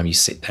every time you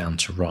sit down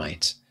to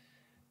write.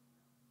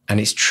 And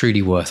it's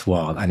truly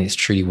worthwhile. And it's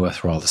truly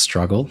worthwhile the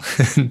struggle,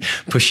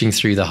 pushing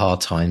through the hard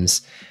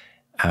times,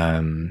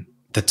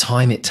 the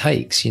time it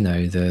takes,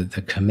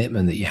 the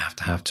commitment that you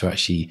have to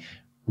actually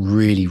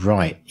really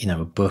write,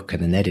 a book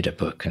and then edit a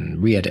book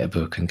and re-edit a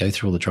book and go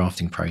through all the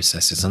drafting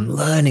processes and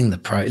learning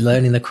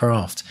the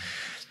craft.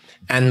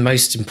 And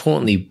most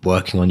importantly,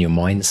 working on your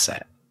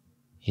mindset,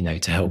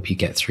 to help you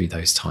get through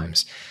those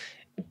times.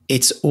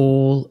 It's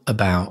all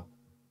about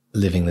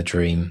living the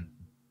dream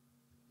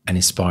and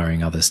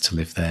inspiring others to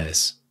live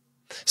theirs.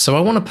 So I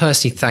want to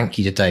personally thank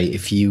you today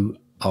if you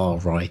are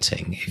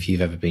writing, if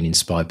you've ever been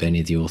inspired by any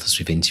of the authors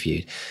we've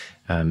interviewed,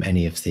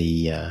 any of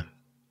the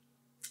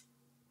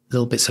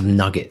little bits of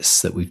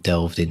nuggets that we've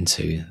delved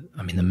into.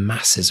 I mean, the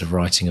masses of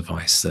writing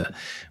advice that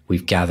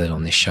we've gathered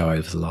on this show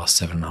over the last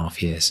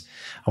 7.5 years.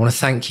 I want to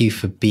thank you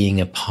for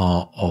being a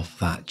part of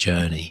that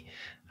journey,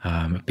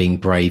 being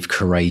brave,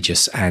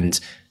 courageous, and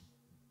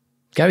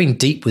going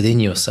deep within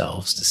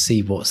yourselves to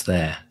see what's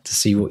there, to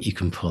see what you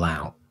can pull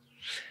out,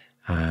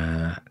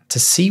 to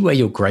see where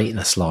your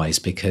greatness lies,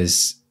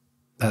 because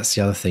that's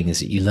the other thing, is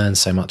that you learn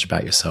so much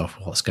about yourself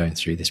whilst going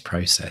through this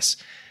process.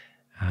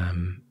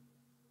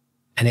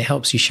 And it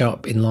helps you show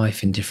up in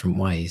life in different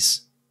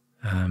ways.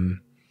 And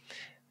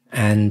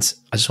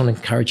I just want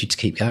to encourage you to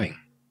keep going.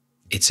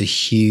 It's a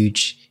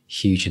huge,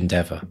 huge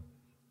endeavor.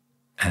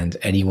 And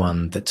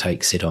anyone that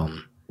takes it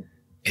on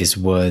is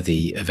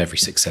worthy of every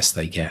success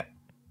they get.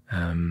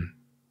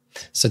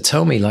 So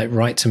tell me,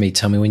 write to me,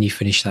 tell me when you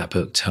finish that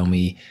book, tell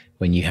me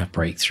when you have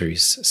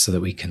breakthroughs so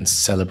that we can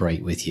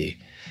celebrate with you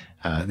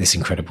this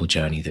incredible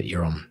journey that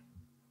you're on.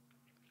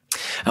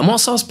 And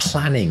whilst I was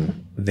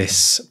planning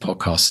this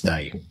podcast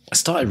today, I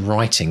started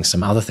writing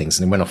some other things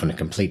and it went off on a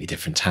completely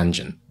different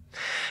tangent.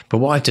 But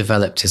what I've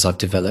developed is I've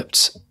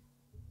developed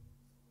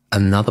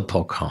another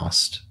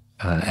podcast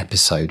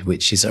episode,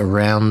 which is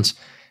around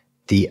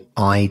the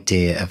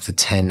idea of the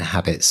 10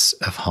 habits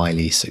of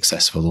highly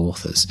successful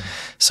authors.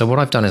 So what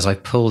I've done is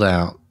I've pulled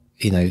out,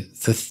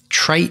 the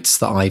traits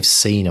that I've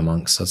seen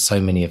amongst so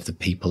many of the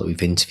people that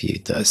we've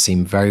interviewed that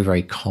seem very,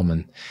 very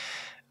common.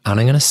 And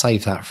I'm going to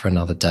save that for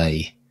another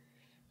day.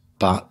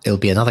 But it'll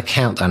be another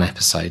countdown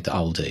episode that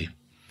I'll do.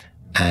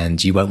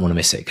 And you won't want to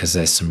miss it because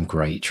there's some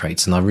great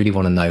traits. And I really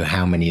want to know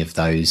how many of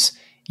those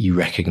you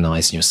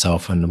recognize in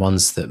yourself and the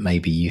ones that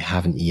maybe you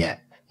haven't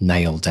yet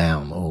nailed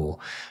down or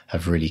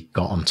have really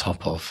got on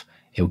top of.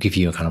 It will give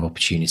you a kind of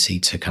opportunity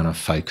to kind of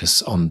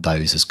focus on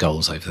those as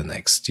goals over the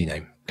next,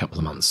 couple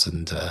of months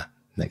and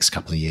next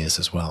couple of years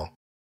as well.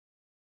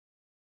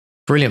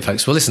 Brilliant,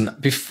 folks. Well, listen,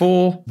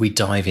 before we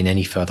dive in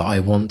any further, I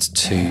want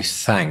to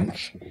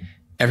thank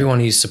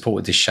everyone who's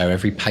supported this show,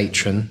 every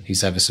patron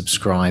who's ever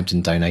subscribed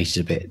and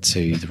donated a bit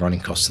to the running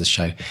costs of the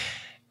show,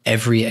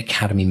 every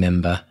Academy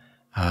member.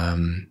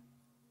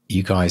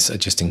 You guys are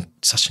just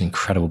such an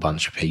incredible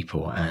bunch of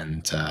people.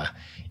 And,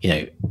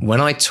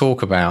 when I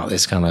talk about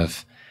this kind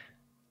of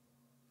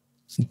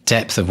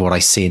depth of what I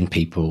see in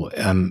people,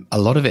 a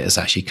lot of it has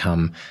actually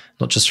come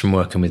not just from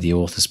working with the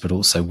authors, but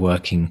also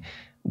working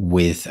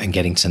with and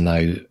getting to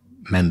know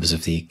members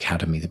of the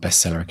Academy, the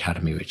Bestseller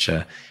Academy, which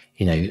are,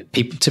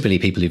 typically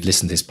people who've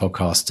listened to this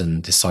podcast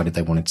and decided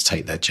they wanted to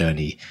take their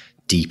journey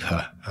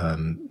deeper,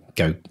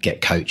 go get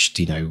coached,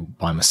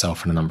 by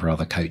myself and a number of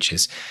other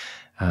coaches.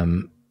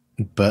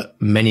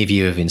 But many of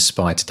you have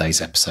inspired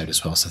today's episode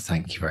as well. So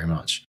thank you very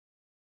much.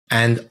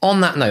 And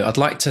on that note, I'd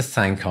like to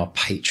thank our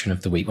patron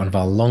of the week, one of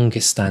our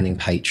longest standing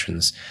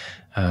patrons,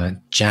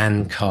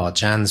 Jan Carr.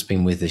 Jan's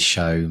been with this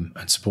show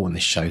and supporting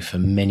this show for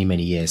many,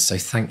 many years. So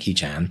thank you,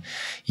 Jan.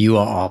 You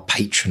are our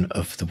patron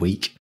of the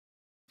week.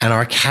 And our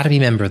Academy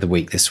member of the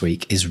week this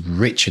week is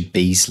Richard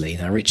Beasley.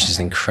 Now, Richard is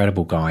an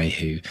incredible guy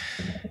who,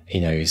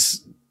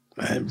 is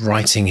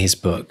writing his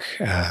book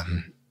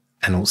and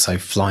also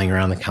flying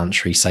around the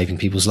country, saving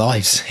people's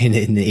lives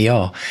in the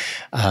ER.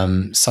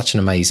 Such an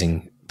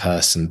amazing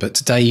person. But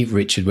today,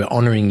 Richard, we're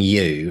honoring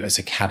you as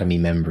Academy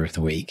member of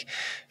the week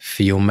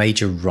for your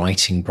major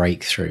writing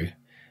breakthrough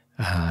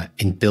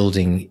in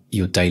building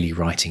your daily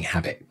writing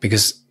habit,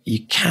 because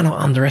you cannot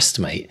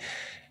underestimate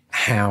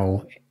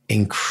how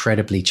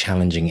incredibly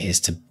challenging it is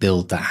to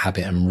build that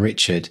habit. And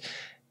Richard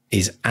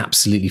is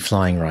absolutely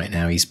flying right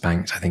now. He's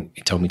banked, I think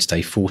he told me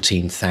today,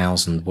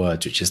 14,000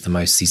 words, which is the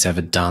most he's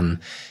ever done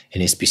in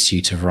his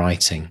pursuit of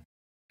writing.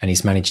 And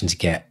he's managing to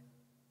get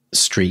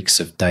streaks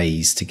of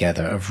days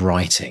together of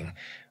writing,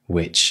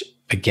 which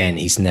again,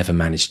 he's never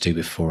managed to do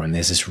before. And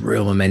there's this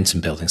real momentum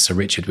building. So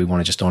Richard, we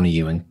want to just honor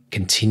you and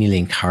continually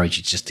encourage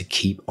you just to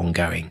keep on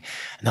going.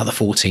 Another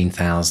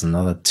 14,000,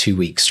 another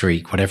 2-week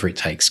streak, whatever it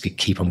takes,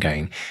 keep on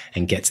going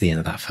and get to the end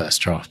of that first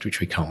draft, which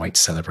we can't wait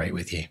to celebrate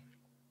with you.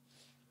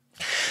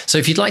 So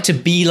if you'd like to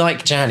be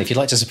like Jan, if you'd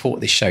like to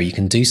support this show, you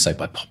can do so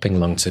by popping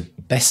along to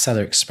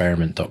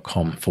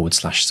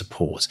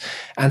bestsellerexperiment.com/support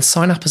and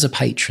sign up as a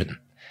patron.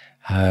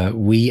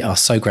 We are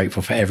so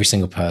grateful for every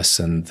single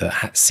person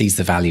that sees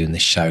the value in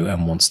this show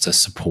and wants to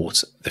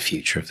support the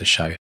future of the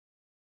show.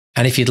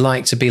 And if you'd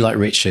like to be like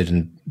Richard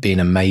and be an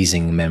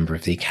amazing member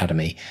of the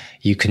Academy,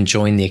 you can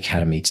join the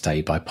Academy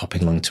today by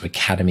popping along to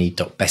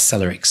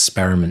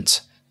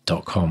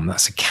academy.bestsellerexperiment.com.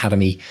 That's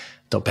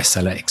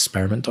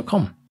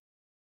academy.bestsellerexperiment.com.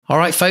 All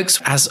right, folks,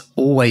 as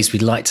always,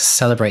 we'd like to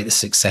celebrate the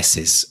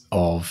successes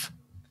of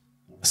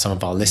some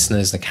of our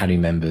listeners, Academy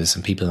members,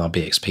 and people in our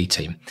BXP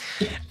team.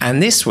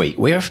 And this week,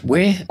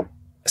 we're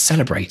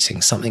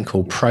celebrating something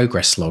called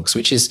Progress Logs,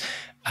 which is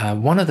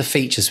one of the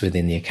features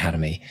within the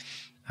Academy.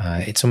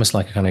 It's almost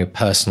like a kind of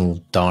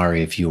personal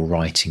diary of your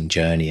writing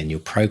journey and your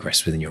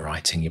progress within your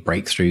writing, your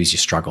breakthroughs, your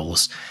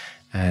struggles.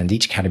 And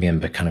each Academy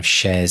member kind of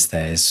shares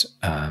theirs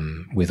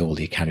with all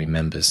the Academy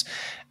members.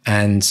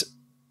 And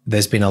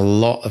there's been a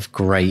lot of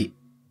great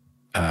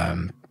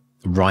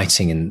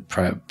writing and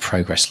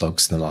progress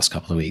logs in the last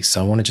couple of weeks.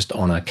 So I want to just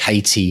honor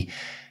Katie,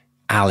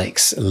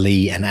 Alex,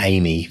 Lee, and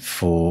Amy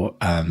for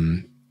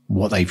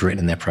what they've written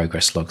in their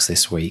progress logs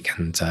this week.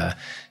 And,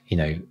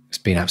 it's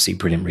been absolutely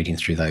brilliant reading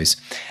through those.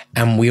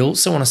 And we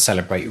also want to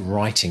celebrate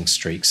writing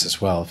streaks as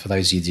well. For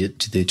those of you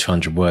to do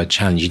 200-word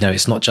challenge,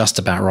 it's not just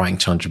about writing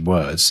 200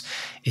 words.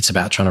 It's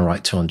about trying to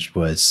write 200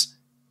 words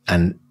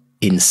and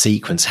in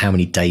sequence, how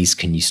many days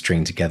can you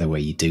string together where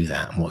you do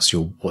that? And what's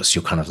your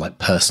kind of like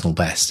personal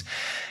best?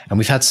 And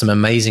we've had some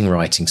amazing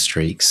writing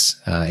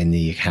streaks in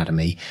the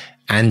Academy.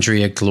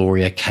 Andrea,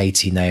 Gloria,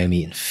 Katie,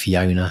 Naomi, and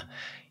Fiona,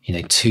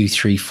 2,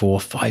 3, 4,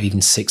 5,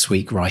 even 6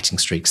 week writing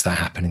streaks that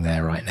are happening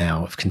there right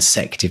now of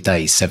consecutive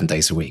days, 7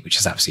 days a week, which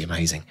is absolutely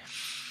amazing.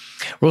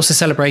 We're also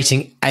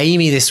celebrating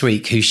Amy this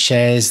week, who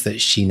shares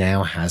that she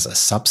now has a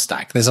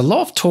Substack. There's a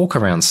lot of talk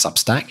around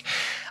Substack.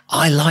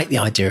 I like the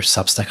idea of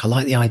Substack. I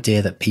like the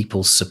idea that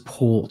people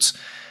support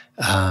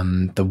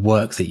the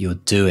work that you're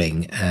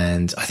doing.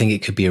 And I think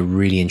it could be a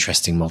really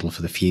interesting model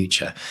for the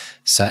future.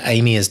 So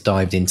Amy has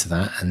dived into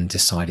that and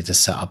decided to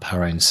set up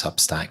her own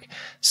Substack.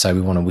 So we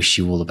want to wish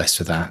you all the best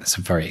with that. It's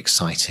a very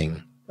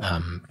exciting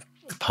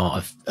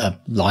part of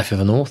life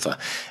of an author.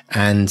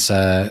 And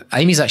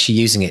Amy's actually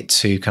using it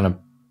to kind of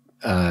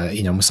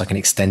almost like an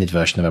extended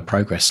version of a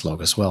progress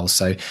log as well.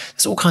 So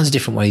there's all kinds of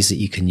different ways that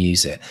you can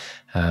use it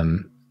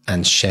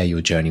and share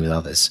your journey with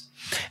others.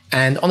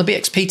 And on the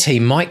BXP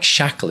team, Mike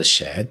Shackle has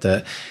shared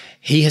that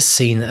he has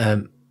seen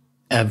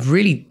a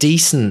really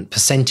decent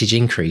percentage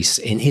increase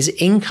in his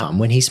income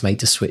when he's made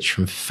the switch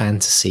from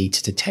fantasy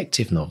to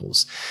detective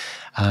novels.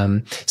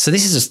 So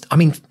this is,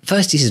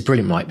 first, this is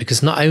brilliant, Mike,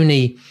 because not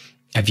only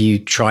have you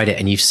tried it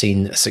and you've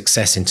seen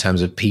success in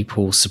terms of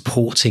people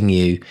supporting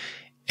you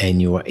in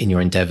your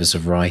endeavors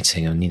of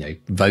writing and,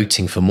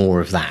 voting for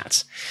more of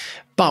that,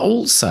 but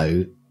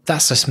also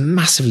that's a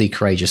massively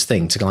courageous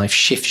thing to kind of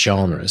shift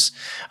genres.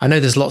 I know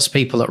there's lots of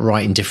people that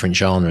write in different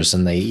genres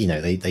and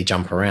they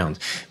jump around,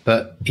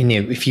 but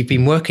if you've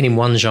been working in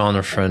one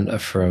genre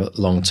for a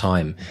long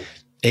time,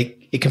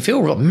 it can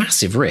feel a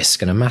massive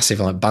risk and a massive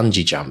like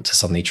bungee jump to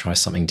suddenly try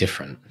something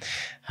different.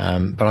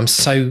 But I'm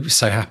so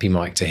happy,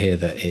 Mike, to hear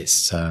that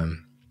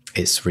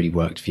it's really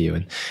worked for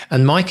you.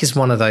 And Mike is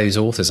one of those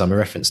authors I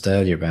referenced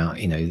earlier about,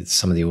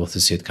 some of the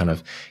authors who had kind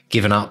of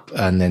given up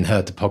and then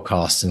heard the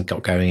podcast and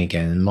got going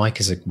again. And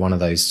Mike is one of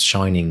those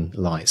shining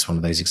lights, one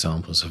of those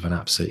examples of an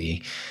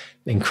absolutely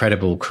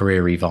incredible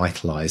career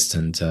revitalized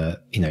and,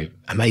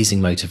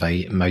 amazing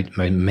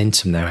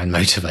momentum now and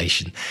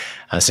motivation.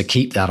 So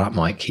keep that up,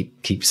 Mike.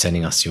 Keep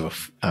sending us your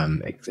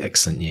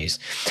excellent news.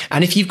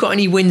 And if you've got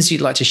any wins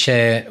you'd like to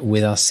share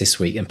with us this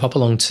week, and pop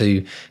along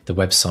to the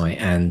website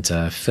and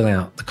fill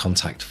out the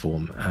contact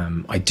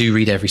form. I do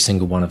read every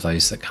single one of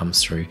those that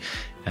comes through,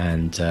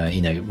 and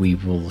we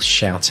will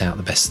shout out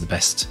the best of the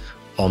best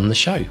on the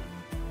show.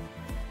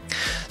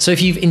 So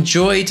if you've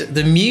enjoyed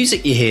the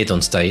music you heard on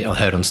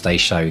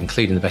today's show,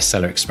 including the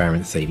Bestseller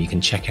Experiment theme, you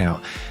can check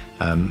out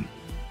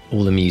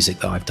all the music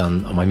that I've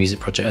done on my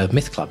music project,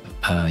 Myth Club.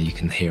 You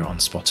can hear it on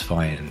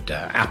Spotify and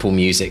Apple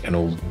Music and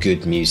all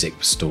good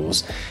music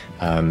stores.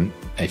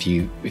 If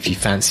you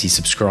fancy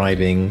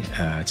subscribing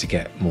to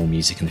get more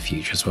music in the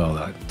future as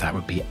well, that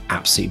would be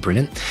absolutely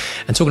brilliant.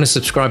 And talking of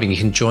subscribing, you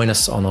can join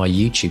us on our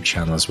YouTube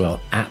channel as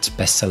well, at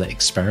Bestseller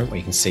Experiment, where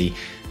you can see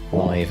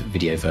live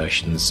video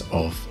versions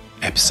of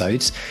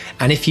episodes.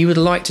 And if you would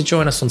like to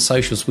join us on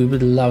socials, we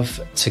would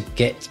love to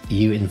get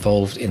you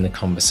involved in the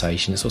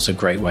conversation. It's also a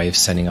great way of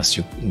sending us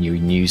your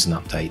news and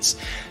updates.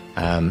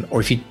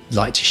 Or if you'd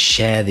like to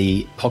share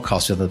the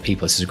podcast with other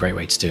people, this is a great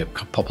way to do it.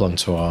 Pop along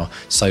to our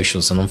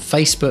socials. And on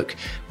Facebook,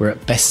 we're at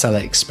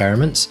Bestseller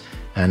Experiment.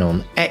 And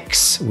on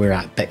X, we're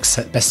at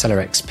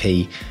Bestseller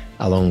XP,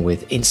 along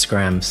with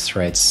Instagram,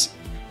 Threads,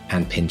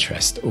 and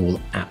Pinterest, all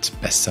at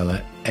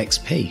Bestseller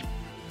XP.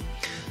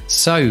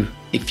 So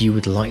if you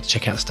would like to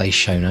check out today's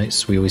show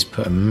notes, we always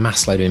put a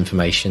mass load of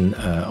information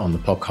on the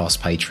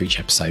podcast page for each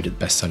episode at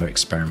the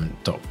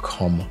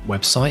bestsellerexperiment.com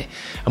website.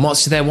 And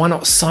whilst you're there, why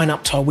not sign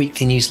up to our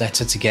weekly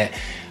newsletter to get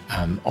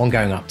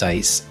ongoing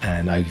updates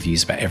and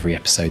overviews about every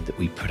episode that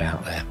we put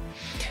out there.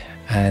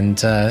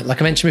 And like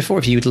I mentioned before,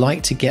 if you would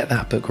like to get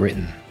that book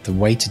written, the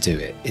way to do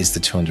it is the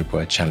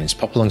 200-word challenge.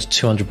 Pop along to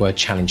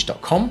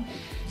 200wordchallenge.com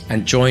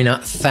and join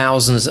up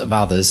thousands of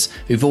others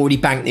who've already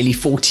banked nearly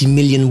 40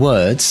 million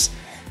words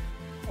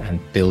and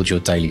build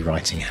your daily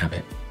writing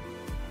habit.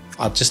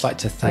 I'd just like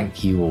to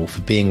thank you all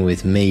for being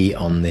with me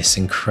on this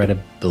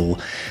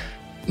incredible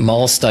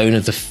milestone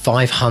of the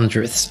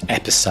 500th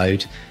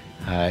episode.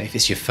 If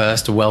it's your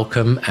first,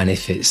 welcome. And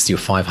if it's your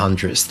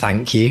 500th,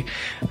 thank you.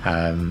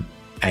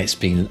 It's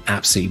been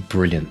absolutely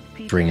brilliant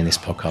bringing this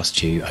podcast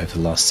to you over the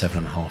last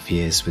 7.5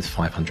 years with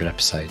 500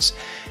 episodes.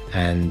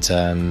 And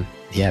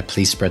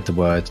please spread the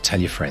word, tell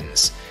your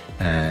friends.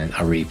 And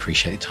I really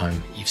appreciate the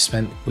time you've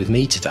spent with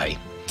me today.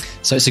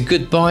 So it's a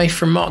goodbye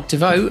from Mark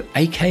Desvaux,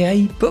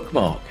 aka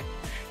Bookmark.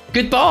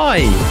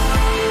 Goodbye.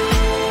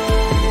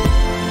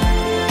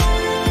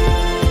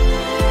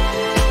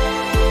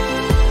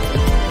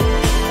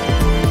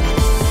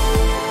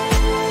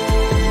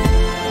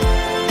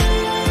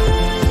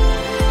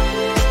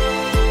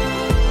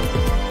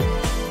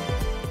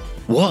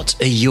 What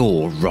are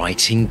your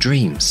writing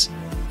dreams?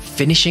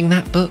 Finishing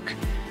that book?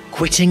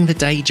 Quitting the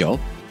day job?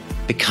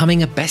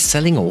 Becoming a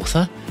best-selling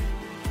author?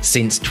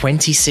 Since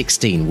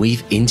 2016,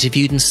 we've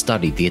interviewed and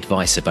studied the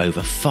advice of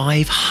over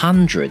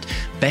 500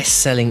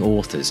 best-selling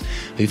authors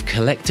who've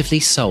collectively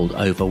sold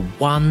over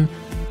 1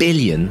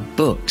 billion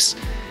books.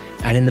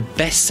 And in the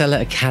Bestseller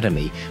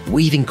Academy,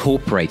 we've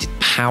incorporated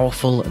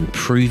powerful and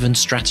proven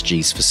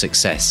strategies for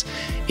success,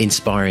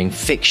 inspiring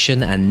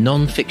fiction and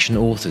non-fiction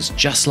authors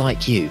just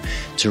like you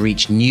to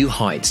reach new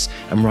heights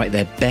and write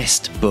their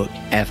best book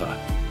ever.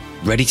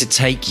 Ready to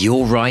take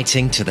your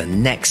writing to the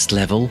next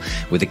level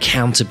with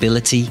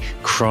accountability,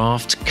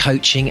 craft,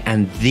 coaching,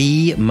 and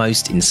the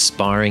most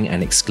inspiring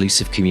and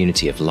exclusive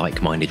community of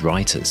like-minded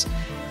writers?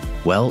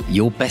 Well,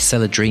 your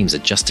bestseller dreams are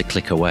just a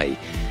click away.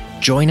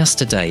 Join us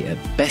today at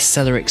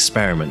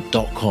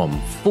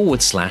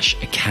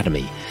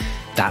bestsellerexperiment.com/academy.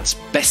 That's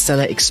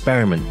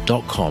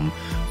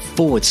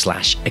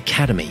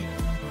bestsellerexperiment.com/academy.